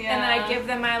 And then I give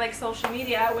them my like social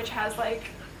media, which has like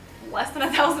less than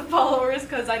 1,000 followers,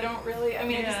 because I don't really, I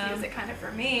just use it kind of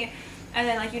for me. And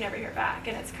then like you never hear back,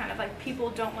 and it's kind of like people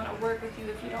don't want to work with you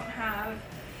if you don't have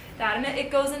that. And it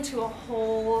goes into a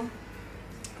whole,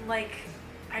 like,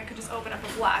 I could just open up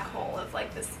a black hole of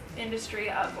like this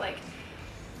industry of like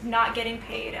not getting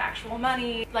paid actual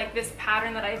money. Like, this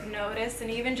pattern that I've noticed, and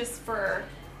even just for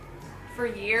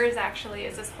years actually,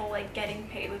 is this whole like getting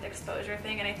paid with exposure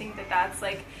thing. And I think that that's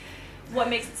like what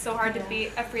makes it so hard to be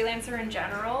a freelancer in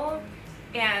general,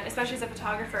 and especially as a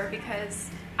photographer, because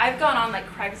I've gone on like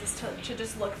Craigslist to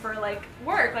just look for like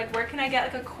work, like where can I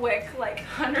get like a quick like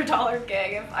 $100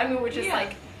 gig, which is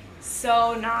like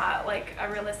so not like a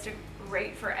realistic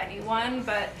rate for anyone.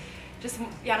 But just,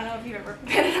 I don't know if you've ever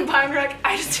been in a bind where like,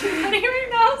 I just need money right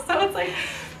now, so it's like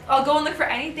I'll go and look for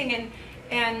anything,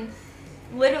 and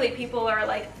literally people are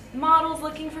like models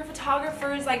looking for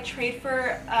photographers, like trade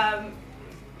for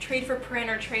print,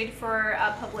 or trade for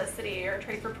publicity, or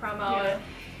trade for promo.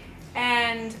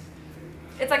 And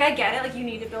it's like, I get it, like you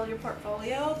need to build your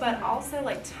portfolio, but also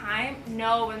like time,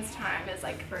 no one's time is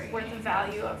like worth the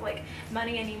value of like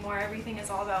money anymore. Everything is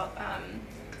all about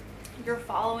your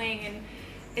following. And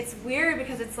it's weird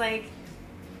because it's like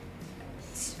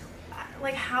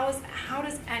how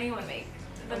does anyone make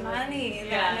the money?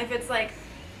 And if it's like,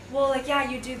 well, like, yeah,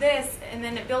 you do this and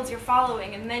then it builds your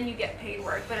following and then you get paid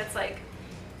work, but it's like,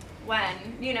 when,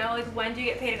 like when do you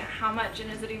get paid and how much,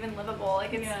 and is it even livable?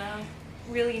 Like, it's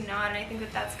really not. And I think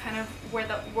that that's kind of where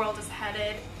the world is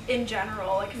headed in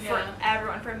general, like for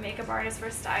everyone, for makeup artists, for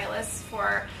stylists,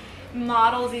 for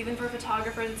models, even for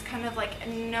photographers. It's kind of like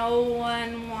no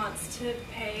one wants to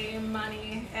pay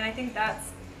money, and I think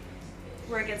that's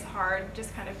where it gets hard,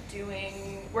 just kind of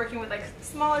working with like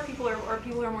smaller people, or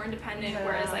people who are more independent.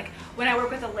 Whereas like when I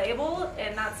work with a label,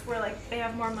 and that's where like they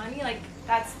have more money, like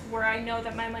that's where I know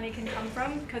that my money can come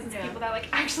from, because it's people that like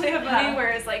actually have money.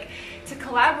 Whereas like to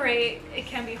collaborate, it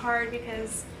can be hard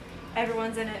because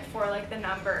everyone's in it for like the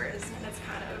numbers, and it's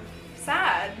kind of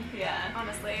sad.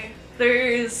 Honestly,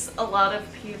 there's a lot of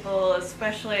people,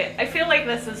 especially, I feel like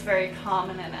this is very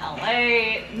common in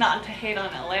LA. Not to hate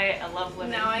on LA, I love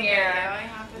living here. I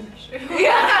have an issue.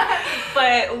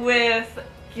 But with,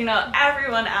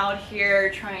 everyone out here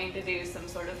trying to do some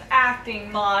sort of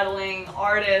acting, modeling,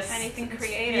 artists, anything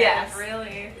creative,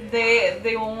 really.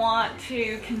 They want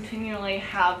to continually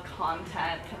have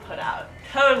content to put out.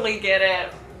 Totally get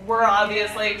it. We're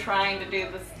obviously trying to do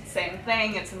the same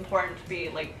thing. It's important to be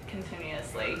like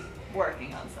continuously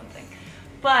working on something,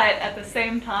 but at the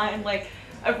same time, like,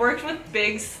 I've worked with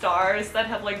big stars that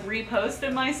have like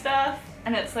reposted my stuff,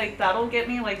 and it's like that'll get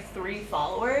me like 3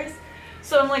 followers,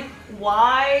 So I'm like,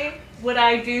 why would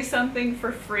I do something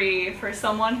for free for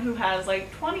someone who has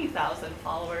like 20,000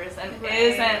 followers and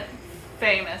isn't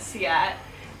famous yet?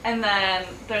 And then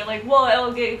they're like, well,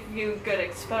 it'll give you good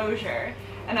exposure.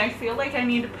 And I feel like I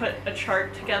need to put a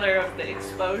chart together of the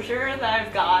exposure that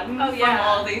I've gotten from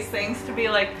all these things to be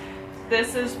like,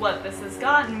 this is what this has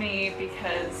gotten me,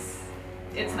 because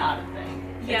it's not a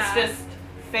thing. It's just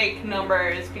fake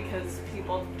numbers because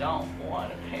people don't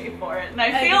want to pay for it. And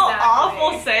I feel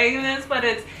awful saying this, but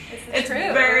it's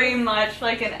very much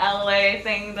like an LA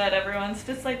thing that everyone's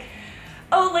just like,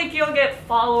 oh, like you'll get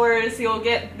followers, you'll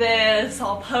get this,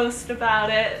 I'll post about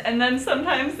it, and then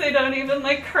sometimes they don't even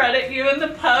like credit you in the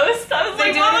post. I was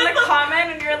like, do it in the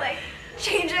comment and you're like,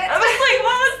 change it. I was like,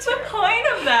 what was the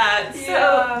point of that?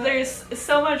 So there's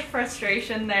so much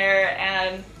frustration there,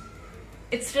 and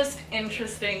it's just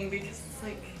interesting because it's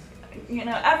like, you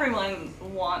know, everyone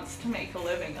wants to make a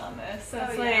living on this. So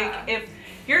it's like, if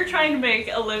you're trying to make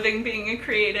a living being a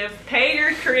creative, pay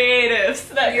your creatives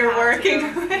that you're working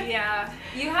with. Yeah,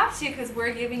 you have to, because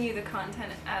we're giving you the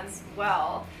content as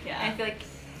well. Yeah. And I feel like,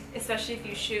 especially if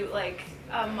you shoot like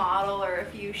a model, or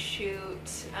if you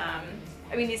shoot,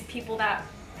 I mean, these people that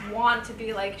want to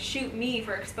be like, shoot me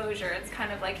for exposure, it's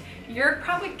kind of like, you're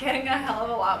probably getting a hell of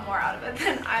a lot more out of it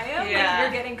than I am. Like,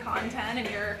 you're getting content, and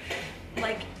you're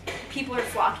like, people are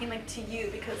flocking like to you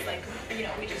because, like, you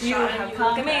know, we just shot and you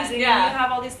look amazing, and you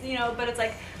have all these, you know, but it's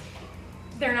like,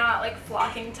 they're not like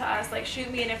flocking to us like,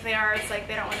 shoot me, and if they are, it's like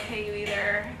they don't want to pay you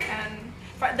either.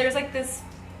 And there's like this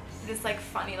like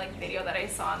funny like video that I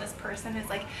saw, and this person is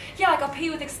like, yeah, like I'll pay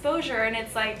you with exposure, and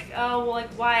it's like, oh well, like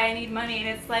why? I need money. And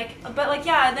it's like, but like,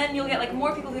 yeah, and then you'll get like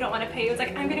more people who don't want to pay you. It's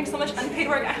like, I'm getting so much unpaid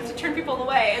work, I have to turn people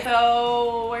away.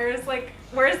 So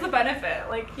where's the benefit?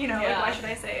 Like, you know, like, why should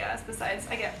I say yes? Besides,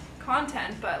 I get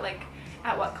content, but like,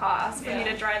 at what cost for me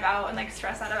to drive out and like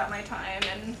stress out about my time?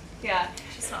 And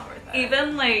it's just not worth it.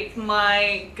 Even like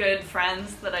my good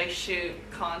friends that I shoot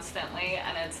constantly,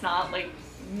 and it's not like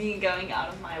me going out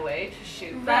of my way to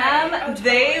shoot them,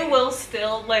 they will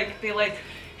still like be like,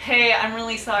 hey, I'm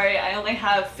really sorry, I only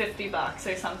have $50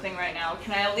 or something right now,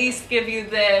 can I at least give you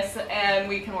this and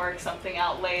we can work something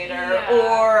out later,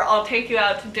 or I'll take you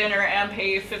out to dinner and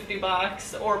pay you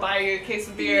 $50 or buy you a case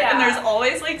of beer. And there's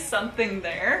always like something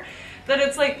there that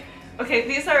it's like, okay,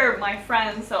 these are my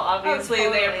friends, so obviously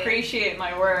they appreciate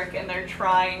my work and they're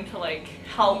trying to like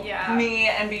help me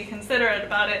and be considerate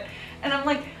about it. And I'm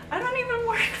like, I don't even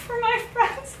work for my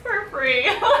friends for free.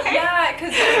 Like, yeah,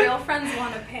 because your real friends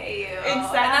want to pay you. Exactly.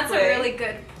 And that's a really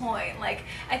good point. Like,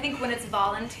 I think when it's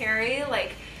voluntary,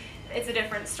 like, it's a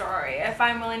different story. If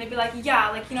I'm willing to be like, yeah,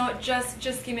 like, you know what, just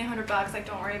give me $100, like,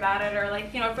 don't worry about it. Or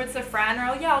like, you know, if it's a friend,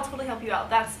 or yeah, I'll totally help you out,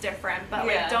 that's different. But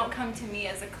like, don't come to me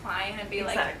as a client and be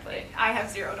like, I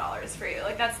have $0 for you.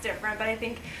 Like, that's different. But I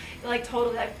think, like,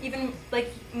 totally, like, even like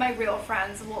my real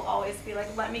friends will always be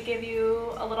like, let me give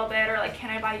you a little bit, or like, can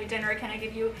I buy you dinner? Can I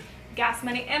give you gas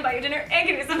money and buy you dinner and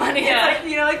give you some money? Yeah. Like,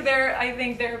 you know, like, I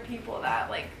think there are people that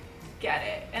like get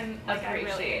it and like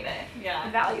appreciate it. Yeah.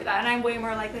 Value that, and I'm way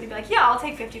more likely to be like, yeah, I'll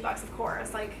take $50, of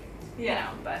course, like, you know,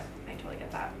 but I totally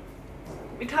get that.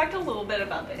 We talked a little bit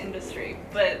about the industry,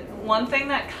 but one thing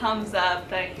that comes up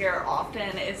that I hear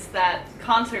often is that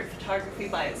concert photography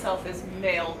by itself is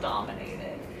male dominated.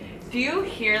 Do you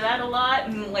hear that a lot,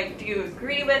 and like, do you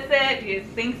agree with it? Do you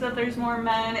think that there's more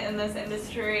men in this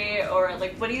industry, or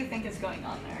like, what do you think is going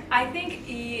on there? I think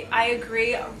I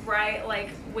agree, right? Like,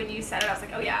 when you said it, I was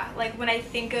like, oh yeah. Like, when I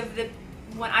think of the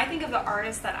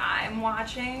artists that I'm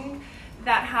watching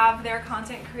that have their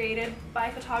content created by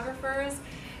photographers,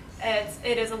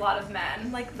 it is a lot of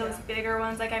men. Like, those bigger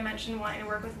ones, like I mentioned, wanting to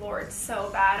work with Lord so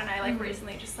bad, and I like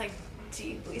recently just like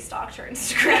deeply stalked her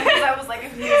Instagram because I was like,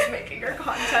 who's making her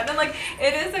content? And like,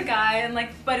 it is a guy, and like,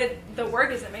 but the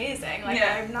work is amazing. Like,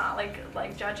 I'm not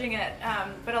like judging it,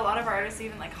 but a lot of artists,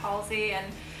 even like Halsey, and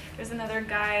there's another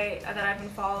guy that I've been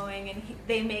following, and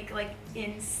they make like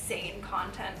insane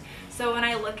content. So when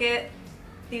I look at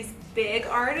these big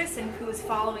artists and who's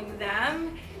following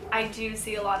them, I do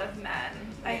see a lot of men.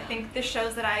 I think the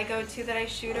shows that I go to that I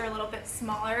shoot are a little bit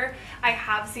smaller. I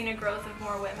have seen a growth of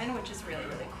more women, which is really,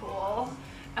 really cool.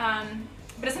 But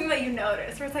it's something that you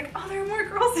notice, where it's like, oh, there are more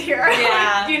girls here.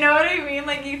 Yeah. Like, you know what I mean?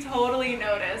 Like, you totally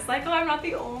notice. Like, oh, I'm not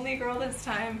the only girl this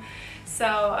time.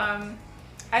 So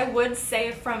I would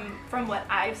say from what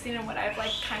I've seen and what I've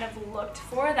like kind of looked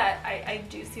for, that I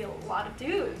do see a lot of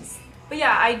dudes. But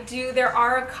yeah, I do. There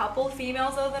are a couple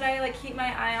females though that I like keep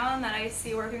my eye on, that I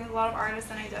see working with a lot of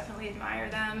artists, and I definitely admire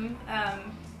them.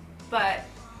 But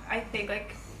I think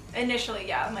like initially,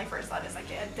 yeah, my first thought is like,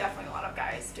 yeah, definitely a lot of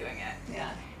guys doing it.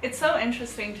 Yeah. It's so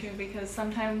interesting too, because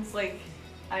sometimes like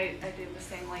I do the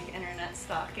same like internet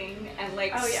stalking, and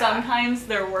like sometimes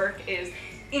their work is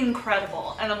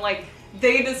incredible and I'm like,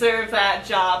 they deserve that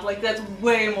job, like that's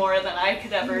way more than I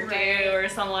could ever do, or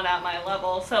someone at my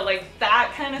level. So like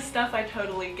that kind of stuff I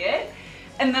totally get.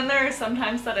 And then there are some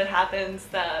times that it happens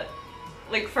that,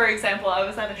 like for example, I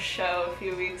was at a show a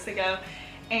few weeks ago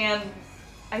and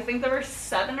I think there were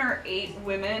 7 or 8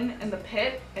 women in the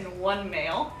pit and 1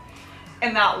 male.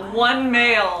 And that 1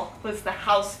 male was the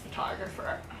house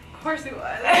photographer. Of course he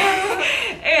was.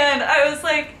 And I was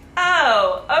like,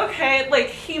 oh, okay, like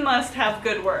he must have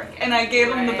good work. And I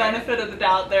gave him the benefit of the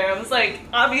doubt there. I was like,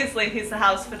 obviously he's the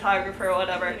house photographer or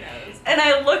whatever. And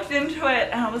I looked into it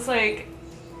and I was like,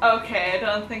 okay, I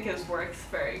don't think his work's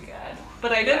very good.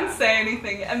 But I didn't say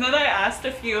anything. And then I asked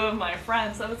a few of my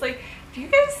friends, I was like, do you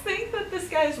guys think that this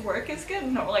guy's work is good?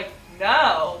 And they were like,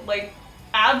 no, like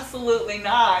absolutely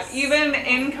not. Even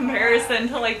in comparison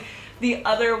to like the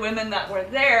other women that were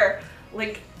there,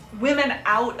 like women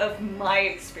out of my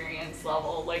experience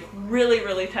level, like really,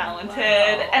 really talented.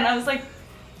 And I was like,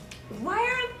 why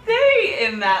aren't they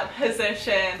in that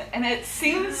position? And it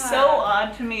seems so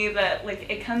odd to me that like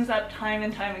it comes up time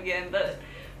and time again that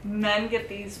men get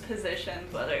these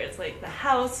positions, whether it's like the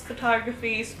house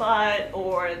photography spot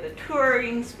or the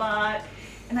touring spot,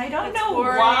 and I don't know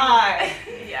why.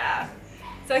 Yeah.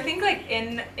 So I think like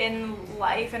in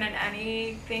life and in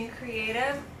anything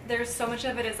creative, there's so much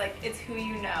of it is like it's who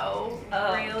you know,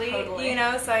 really. Totally. You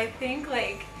know, so I think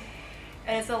like,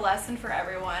 and it's a lesson for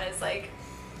everyone, is like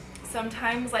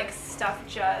sometimes like stuff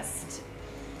just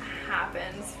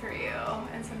happens for you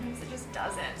and sometimes it just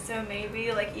doesn't. So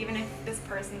maybe like even if this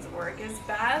person's work is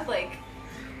bad, like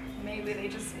maybe they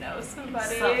just know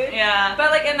somebody.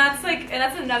 But like, and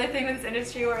that's another thing with this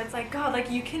industry where it's like, God, like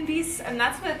you can be, and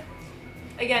that's with,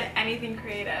 again, anything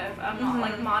creative,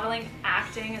 like modeling,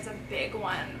 acting is a big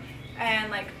one, and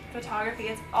like photography,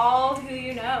 it's all who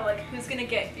you know, like who's gonna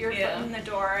get your foot in the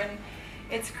door. And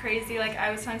it's crazy. Like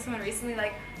I was telling someone recently,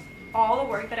 like all the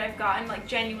work that I've gotten, like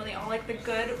genuinely all like the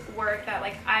good work that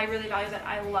like I really value, that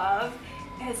I love,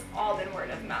 has all been word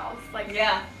of mouth. Like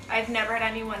I've never had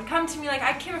anyone come to me like,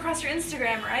 I came across your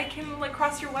Instagram, or I came like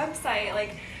across your website,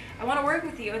 like I want to work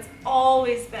with you. It's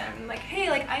always been like, hey,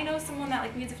 like I know someone that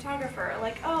like needs a photographer,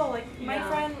 like, oh, like my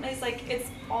friend is, like, it's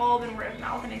all been word of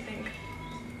mouth. And I think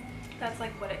that's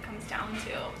like what it comes down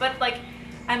to. But like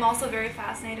I'm also very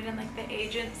fascinated in like the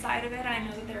agent side of it. I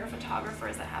know that there are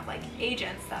photographers that have like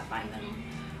agents that find them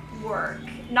work,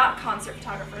 not concert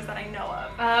photographers that I know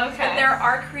of. But there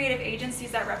are creative agencies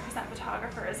that represent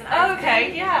photographers, and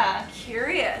I'm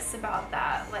curious about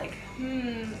that. Like,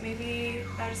 maybe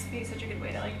that would just be such a good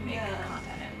way to like make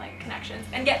content and like connections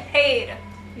and get paid.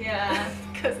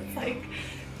 Because it's like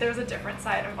there's a different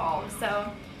side involved.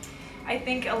 So I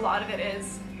think a lot of it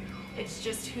is, it's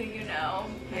just who you know.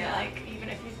 And like even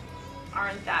if you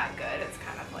aren't that good, it's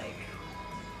kind of like,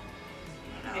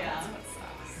 I don't know, that's what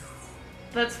sucks.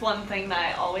 That's one thing that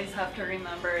I always have to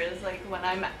remember is like when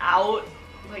I'm out,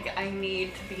 like I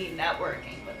need to be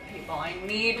networking with people. I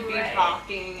need to be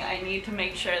talking. I need to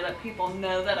make sure that people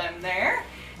know that I'm there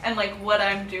and like what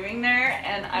I'm doing there.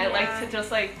 And I like to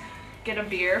just like get a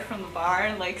beer from the bar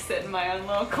and like sit in my own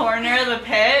little corner of the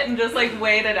pit and just like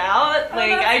wait it out.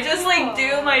 Like I just like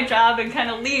do my job and kind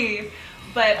of leave.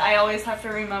 But I always have to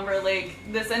remember like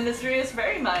this industry is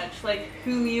very much like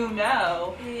who you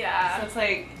know. So it's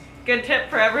like, good tip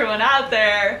for everyone out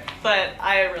there, but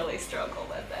I really struggle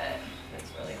with it.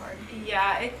 It's really hard.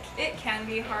 Yeah, it can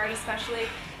be hard, especially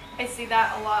I see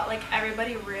that a lot. Like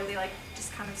everybody really like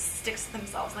just kind of sticks to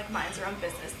themselves, like minds their own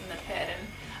business in the pit. And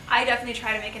I definitely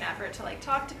try to make an effort to like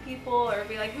talk to people or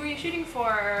be like, who are you shooting for?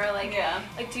 Or like,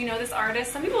 like, do you know this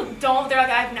artist? Some people don't. They're like,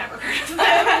 I've never heard of them.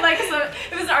 And like, so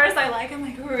if it's an artist I like, I'm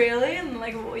like, really? And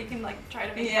like, well, you can like try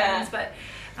to make friends, but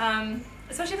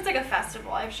especially if it's like a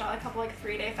festival. I've shot a couple like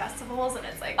 3-day festivals, and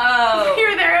it's like,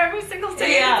 you're there every single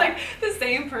day. It's like the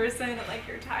same person, and like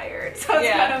you're tired. So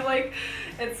it's kind of like,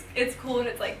 it's cool and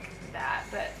it's like that,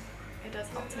 but it does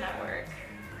help to network.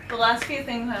 The last few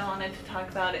things I wanted to talk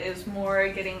about is more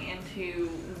getting into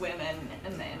women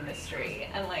in the industry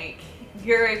and like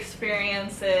your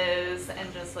experiences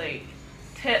and just like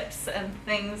tips and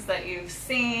things that you've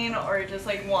seen or just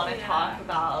like want to talk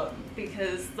about,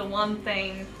 because the one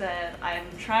thing that I'm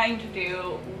trying to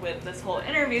do with this whole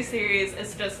interview series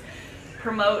is just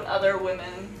promote other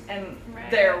women and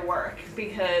their work,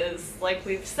 because like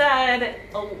we've said,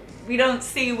 we don't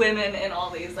see women in all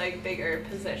these like bigger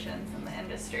positions in the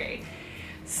industry.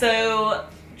 So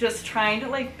just trying to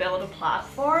like build a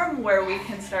platform where we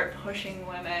can start pushing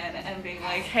women and being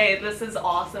like, hey, this is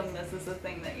awesome, this is a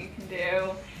thing that you can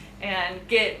do, and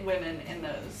get women in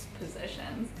those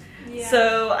positions. Yeah.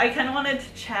 So I kind of wanted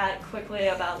to chat quickly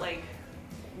about like,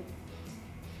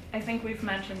 I think we've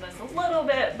mentioned this a little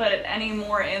bit, but any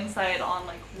more insight on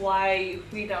like why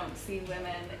we don't see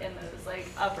women in those like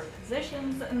upper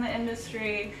positions in the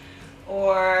industry,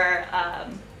 or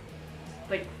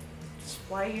like just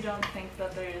why you don't think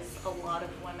that there's a lot of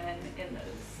women in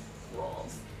those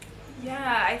roles.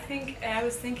 Yeah, I think I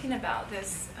was thinking about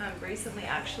this recently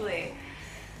actually.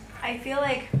 I feel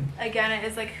like, again, it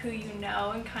is like who you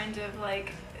know, and kind of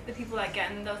like the people that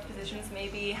get in those positions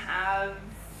maybe have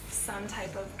some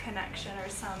type of connection or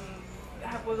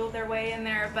have wiggled their way in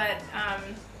there, but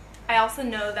I also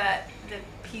know that the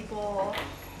people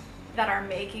that are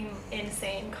making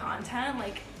insane content,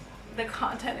 like the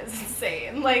content is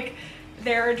insane, like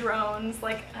there are drones,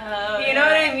 like you know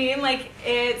what I mean, like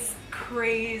it's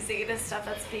crazy the stuff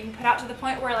that's being put out, to the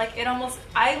point where like it almost,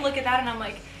 I look at that and I'm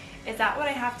like, is that what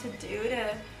I have to do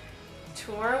to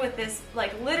tour with this,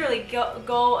 like literally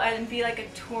go and be like a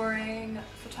touring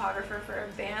photographer for a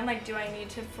band? Like, do I need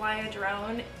to fly a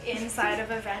drone inside of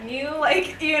a venue?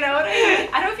 Like, you know what I mean?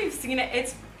 I don't know if you've seen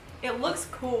it. It looks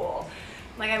cool.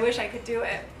 Like, I wish I could do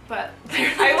it, but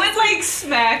I would like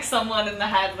smack someone in the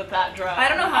head with that drone. I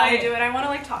don't know how to do it. I want to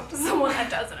like talk to someone that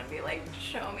does it and be like,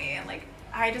 show me, and like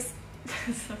I just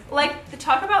like to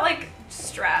talk about like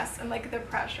stress and like the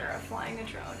pressure of flying a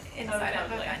drone inside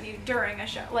of a venue during a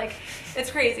show. Like, it's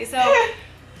crazy. So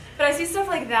but I see stuff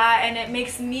like that and it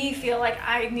makes me feel like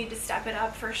I need to step it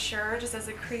up for sure, just as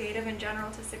a creative in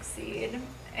general, to succeed.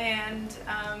 And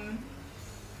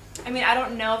I mean, I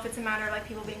don't know if it's a matter of like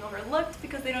people being overlooked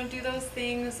because they don't do those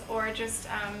things, or just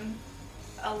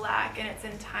a lack in its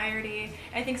entirety.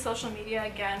 And I think social media,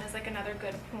 again, is like another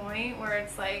good point, where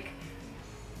it's like,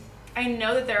 I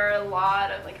know that there are a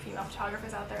lot of like female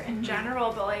photographers out there in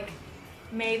general, but like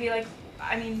maybe like,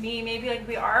 I mean maybe like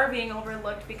we are being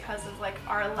overlooked because of like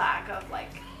our lack of like,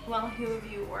 well, who have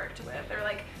you worked with, or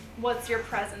like what's your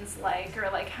presence like, or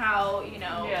like how, you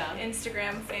know,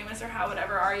 Instagram famous, or how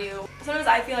whatever are you. Sometimes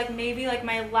I feel like maybe like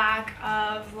my lack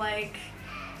of like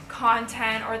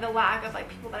content, or the lack of like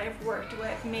people that I've worked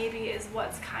with, maybe is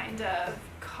what's kind of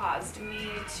caused me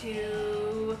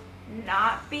to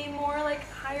not be more like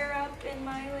higher up in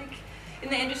my like in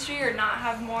the industry, or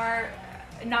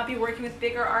not be working with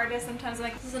bigger artists. Sometimes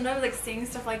like seeing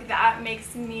stuff like that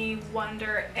makes me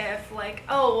wonder if like,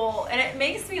 oh well, and it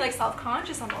makes me like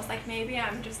self-conscious almost, like maybe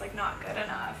I'm just like not good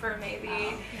enough, or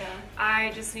maybe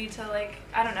I just need to like,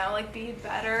 I don't know, like be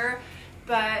better.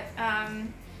 But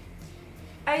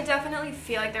I definitely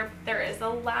feel like there is a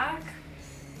lack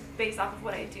based off of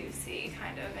what I do see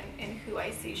kind of in who I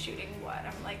see shooting what.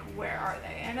 I'm like, where are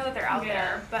they? I know that they're out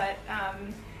there, but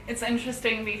it's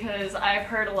interesting because I've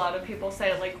heard a lot of people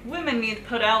say like women need to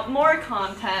put out more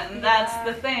content, and that's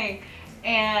the thing.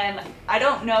 And I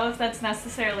don't know if that's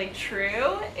necessarily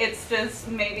true. It's just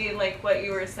maybe like what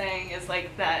you were saying is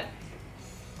like that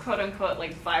quote unquote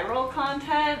like viral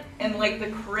content, and like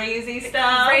the crazy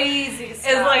stuff is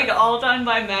like all done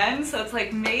by men. So it's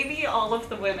like maybe all of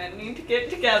the women need to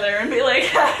get together and be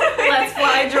like, let's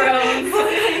fly drones.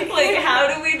 Like,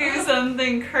 how do we do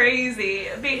something crazy?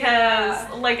 Because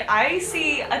like I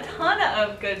see a ton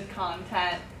of good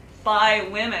content by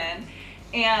women,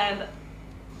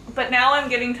 but now I'm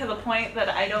getting to the point that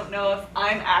I don't know if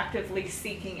I'm actively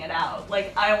seeking it out.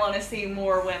 Like, I want to see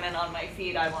more women on my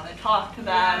feed. I want to talk to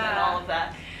them and all of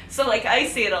that. So, like, I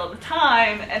see it all the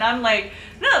time, and I'm like,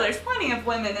 no, there's plenty of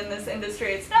women in this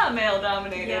industry. It's not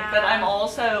male-dominated, but I'm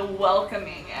also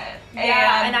welcoming it.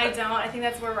 Yeah, and I don't. I think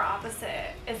that's where we're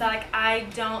opposite. Is that, like, I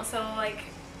don't, so, like,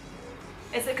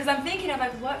 it's because I'm thinking of,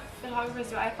 like, what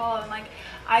photographers do I follow? And, like,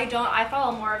 I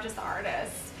follow more of just the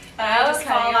artists. I just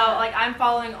follow, like, I'm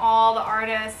following all the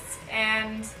artists,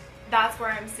 and that's where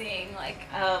I'm seeing, like...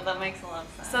 Oh, that makes a lot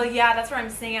of sense. So, yeah, that's where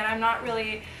I'm seeing it. I'm not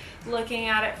really looking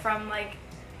at it from, like,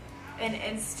 an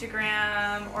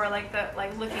Instagram, or, like,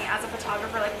 looking as a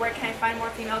photographer, like, where can I find more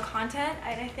female content?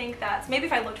 And I think that's... Maybe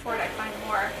if I looked for it, I'd find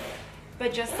more.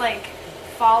 But just, like,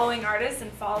 following artists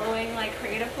and following, like,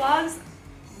 creative blogs,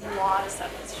 a lot of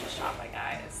stuff is just shot by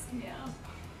guys. Yeah.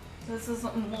 This is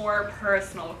a more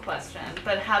personal question,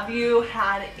 but have you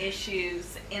had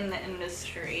issues in the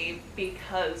industry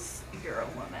because you're a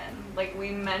woman? Like, we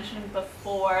mentioned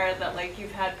before that, like,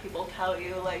 you've had people tell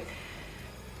you, like,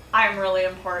 I'm really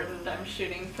important, I'm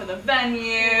shooting for the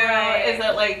venue. Right. Is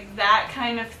it, like, that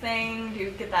kind of thing? Do you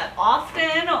get that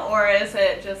often, or is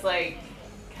it just, like,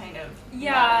 kind of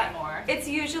yeah, not anymore. It's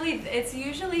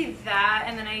usually that,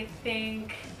 and then I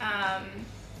think I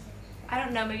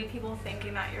don't know, maybe people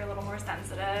thinking that you're a little more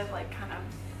sensitive, like kind of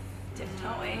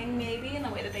tiptoeing maybe in the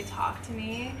way that they talk to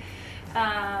me.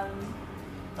 A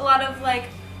lot of like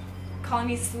calling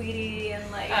me sweetie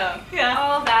and like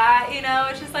all that, you know,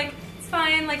 it's just like, it's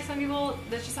fine, like some people,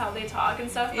 that's just how they talk and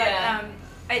stuff, but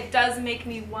it does make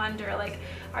me wonder, like,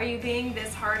 are you being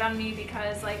this hard on me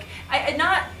because like, I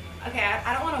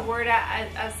don't want to word it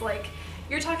as like,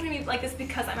 you're talking to me like this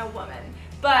because I'm a woman,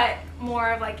 but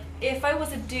more of like, if I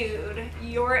was a dude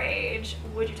your age,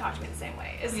 would you talk to me the same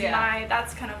way?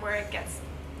 That's kind of where it gets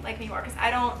like me more, because I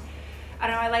don't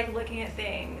know, I like looking at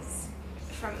things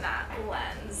from that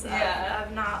lens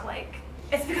of not like,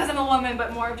 it's because I'm a woman,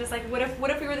 but more of just like, what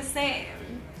if we were the same?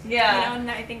 Yeah. You know,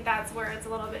 and I think that's where it's a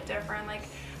little bit different. Like,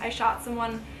 I shot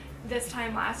someone this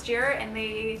time last year and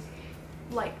they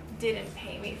like didn't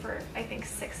pay me for I think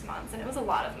 6 months, and it was a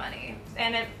lot of money,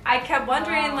 and I kept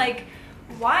wondering like,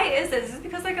 why is this? Is this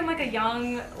because like I'm like a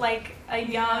young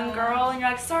girl and you're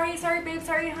like, sorry babe,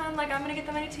 sorry hun, like I'm gonna get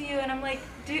the money to you, and I'm like,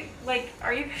 dude, like,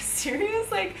 are you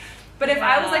serious? Like, but if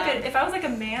I was like a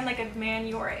man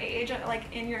your age,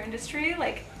 like in your industry,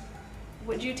 like,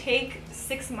 would you take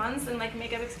 6 months and like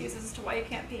make up excuses as to why you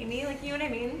can't pay me? Like, you know what I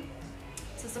mean?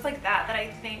 So stuff like that I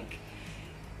think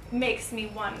makes me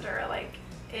wonder, like,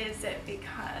 is it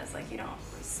because like you don't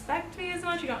respect me as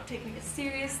much, you don't take me as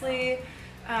seriously?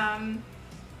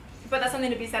 But that's something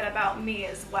to be said about me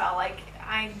as well. Like,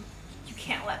 you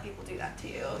can't let people do that to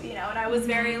you, you know? And I was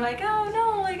very like, oh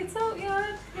no, like, it's so,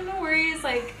 yeah, no worries,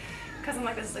 like, because I'm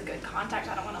like, this is a good contact,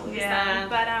 I don't want to lose them.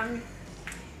 But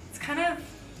it's kind of,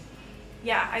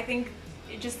 I think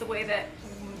just the way that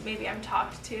maybe I'm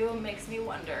talked to makes me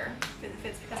wonder if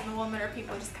it's because I'm a woman, or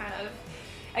people just kind of,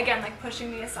 again, like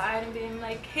pushing me aside and being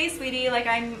like, hey sweetie, like,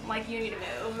 I'm like, you need to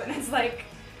move. And it's like,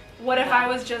 what if I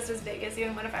was just as big as you,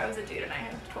 and what if I was a dude and I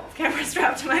had 12 cameras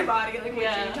strapped to my body? Like, would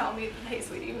you tell me, hey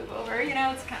sweetie, move over? You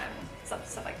know, it's kind of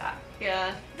stuff like that.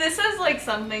 Yeah. This is like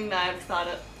something that I've thought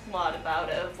a lot about,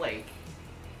 of like,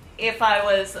 if I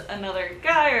was another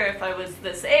guy, or if I was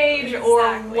this age,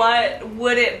 or what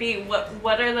would it be?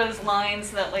 What are those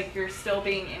lines that like you're still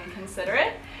being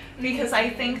inconsiderate? Because I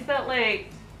think that like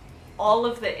all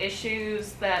of the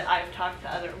issues that I've talked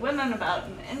to other women about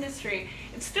in the industry,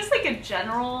 it's just like a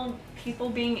general people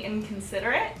being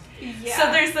inconsiderate. Yeah.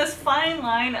 So there's this fine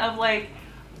line of like,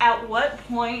 at what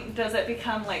point does it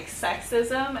become like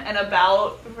sexism and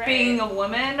about being a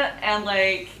woman, and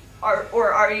like,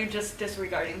 or are you just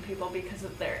disregarding people because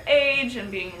of their age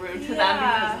and being rude to them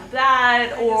because of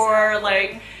that, or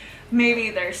like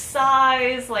maybe their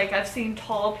size? Like, I've seen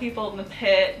tall people in the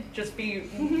pit just be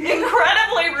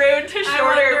incredibly rude to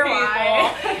shorter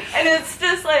people. And it's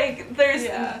just like, there's,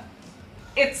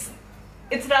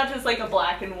 it's not just like a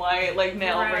black and white, like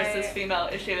male versus female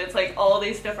issue. It's like all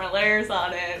these different layers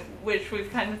on it, which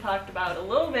we've kind of talked about a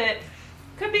little bit,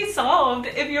 could be solved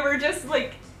if you were just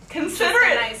like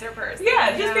considerate. Just a nicer person.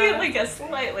 Yeah, just be like a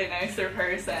slightly nicer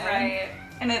person. Right.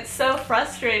 And it's so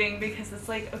frustrating because it's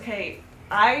like, okay,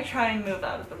 I try and move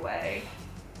out of the way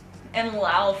and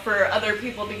allow for other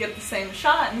people to get the same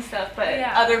shot and stuff, but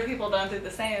other people don't do the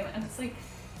same, and it's like,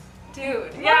 dude,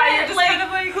 you're just like, kind of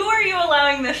like, who are you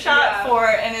allowing the shot for,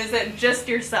 and is it just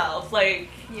yourself? Like,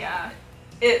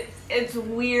 it's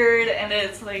weird, and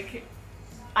it's like,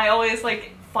 I always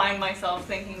like find myself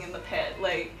thinking in the pit,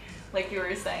 like you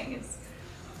were saying, is,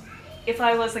 if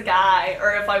I was a guy,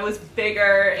 or if I was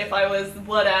bigger, if I was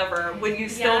whatever, would you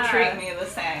still treat me the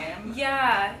same?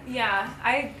 Yeah,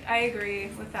 I agree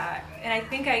with that. And I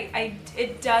think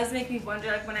it does make me wonder,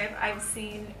 like, when I've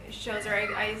seen shows, or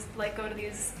I like go to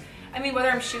these, I mean, whether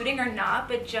I'm shooting or not,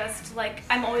 but just like,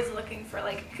 I'm always looking for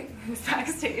like, who's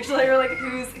backstage, like, or like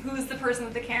who's the person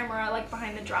with the camera, like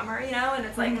behind the drummer, you know? And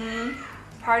it's like,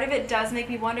 part of it does make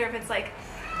me wonder if it's like,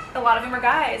 a lot of them are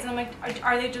guys, and I'm like,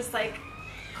 are they just like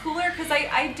cooler? Because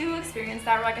I do experience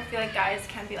that, where like I feel like guys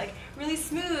can be like really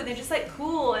smooth and just like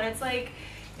cool, and it's like,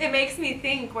 it makes me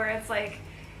think, where it's like,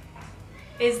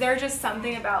 is there just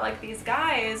something about like these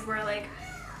guys where like,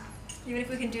 even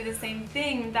if we can do the same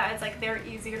thing, that it's like they're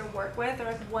easier to work with, or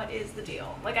like, what is the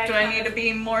deal? Like, do I need to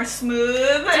be more smooth?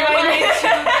 Do I need to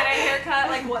get a haircut?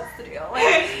 Like, what's the deal?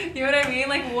 Like, you know what I mean?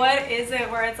 Like, what is it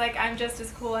where it's like, I'm just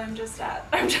as cool, I'm just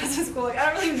as cool. Like,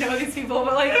 I don't really know these people,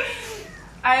 but like,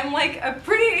 I'm like a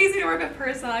pretty easy to work with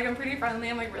person. Like, I'm pretty friendly,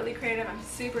 I'm like really creative, I'm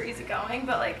super easygoing,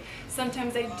 but like,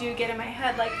 sometimes I do get in my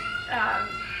head like,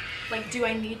 do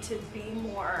I need to be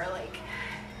more like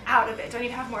out of it? Do I need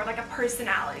to have more of like a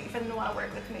personality for them to want to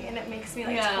work with me? And it makes me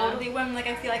like totally women. Like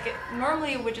I feel like it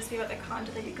normally would just be about the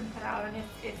content that you can put out, and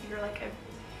if you're like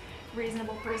a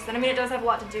reasonable person. I mean, it does have a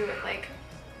lot to do with like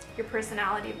your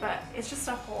personality, but it's just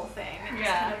a whole thing. It just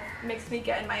kind of makes me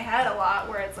get in my head a lot,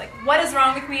 where it's like, what is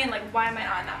wrong with me, and like, why am I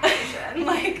not in that position?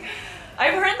 Like,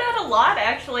 I've heard that a lot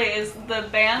actually, is the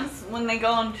bands, when they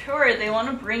go on tour, they want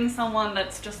to bring someone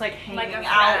that's just like hanging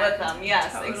out with them.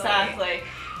 Yes, totally. Exactly.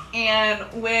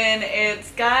 And when it's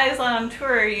guys on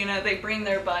tour, you know, they bring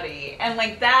their buddy. And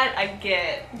like that I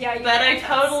get. Yeah, that I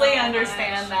totally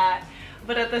understand that.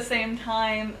 But at the same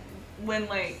time, when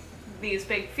like these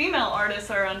big female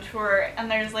artists are on tour and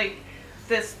there's like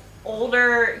this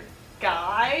older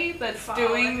guy that's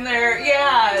doing their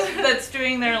that's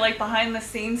doing their like behind the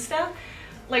scenes stuff,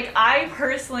 like I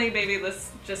personally, maybe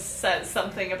this just says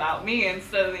something about me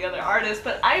instead of the other artists,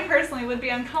 but I personally would be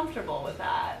uncomfortable with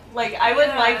that. Like I would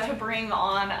like to bring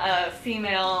on a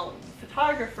female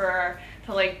photographer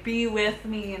to like be with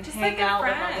me and just hang like out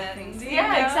with other things.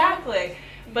 Yeah, exactly.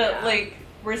 But like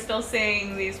we're still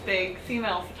seeing these big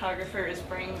female photographers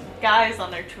bring guys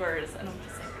on their tours, and I'm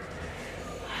just like,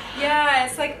 yeah,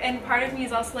 it's like, and part of me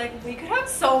is also like, we could have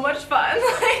so much fun,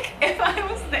 like, if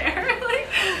I was there, like,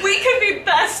 we could be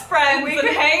best friends and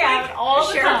hang out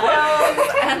all the time.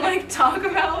 And, like, talk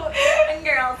about and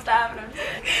girl stuff, and I'm just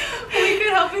like, we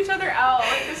could help each other out,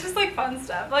 like, it's just, like, fun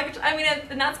stuff. Like, I mean,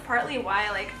 and that's partly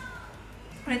why, like,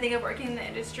 when I think of working in the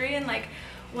industry, and, like,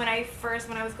 when I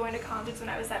was going to concerts when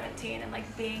I was 17 and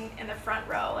like being in the front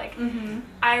row, like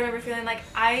I remember feeling like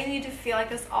I need to feel like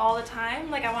this all the time,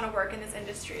 like I want to work in this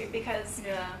industry because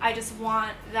I just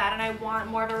want that, and I want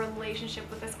more of a relationship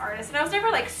with this artist. And I was never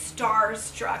like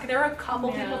starstruck. There were a couple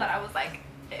people that I was like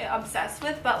obsessed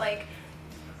with, but like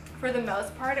for the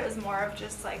most part it was more of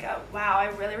just like a wow, I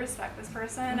really respect this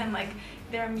person and like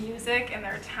their music and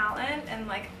their talent, and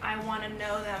like I want to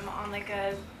know them on like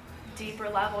a deeper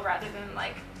level rather than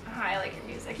like, hi, I like your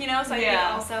music, you know? So I think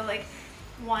also like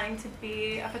wanting to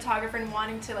be a photographer and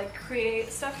wanting to like create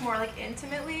stuff more like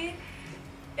intimately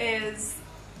is,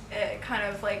 it kind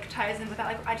of like ties in with that.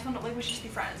 Like I just want to, like, we should just be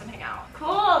friends and hang out.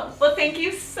 Cool. Well, thank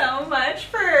you so much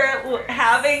for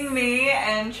having me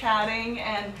and chatting,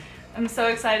 and I'm so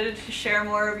excited to share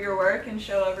more of your work and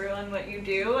show everyone what you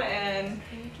do, and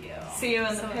thank you. See you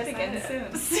in the pit again soon.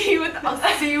 I'll see you in the pit. I'll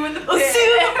see you in the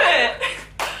pit.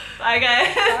 Bye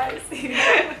guys. Bye. See you.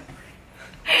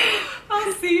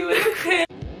 I'll see you in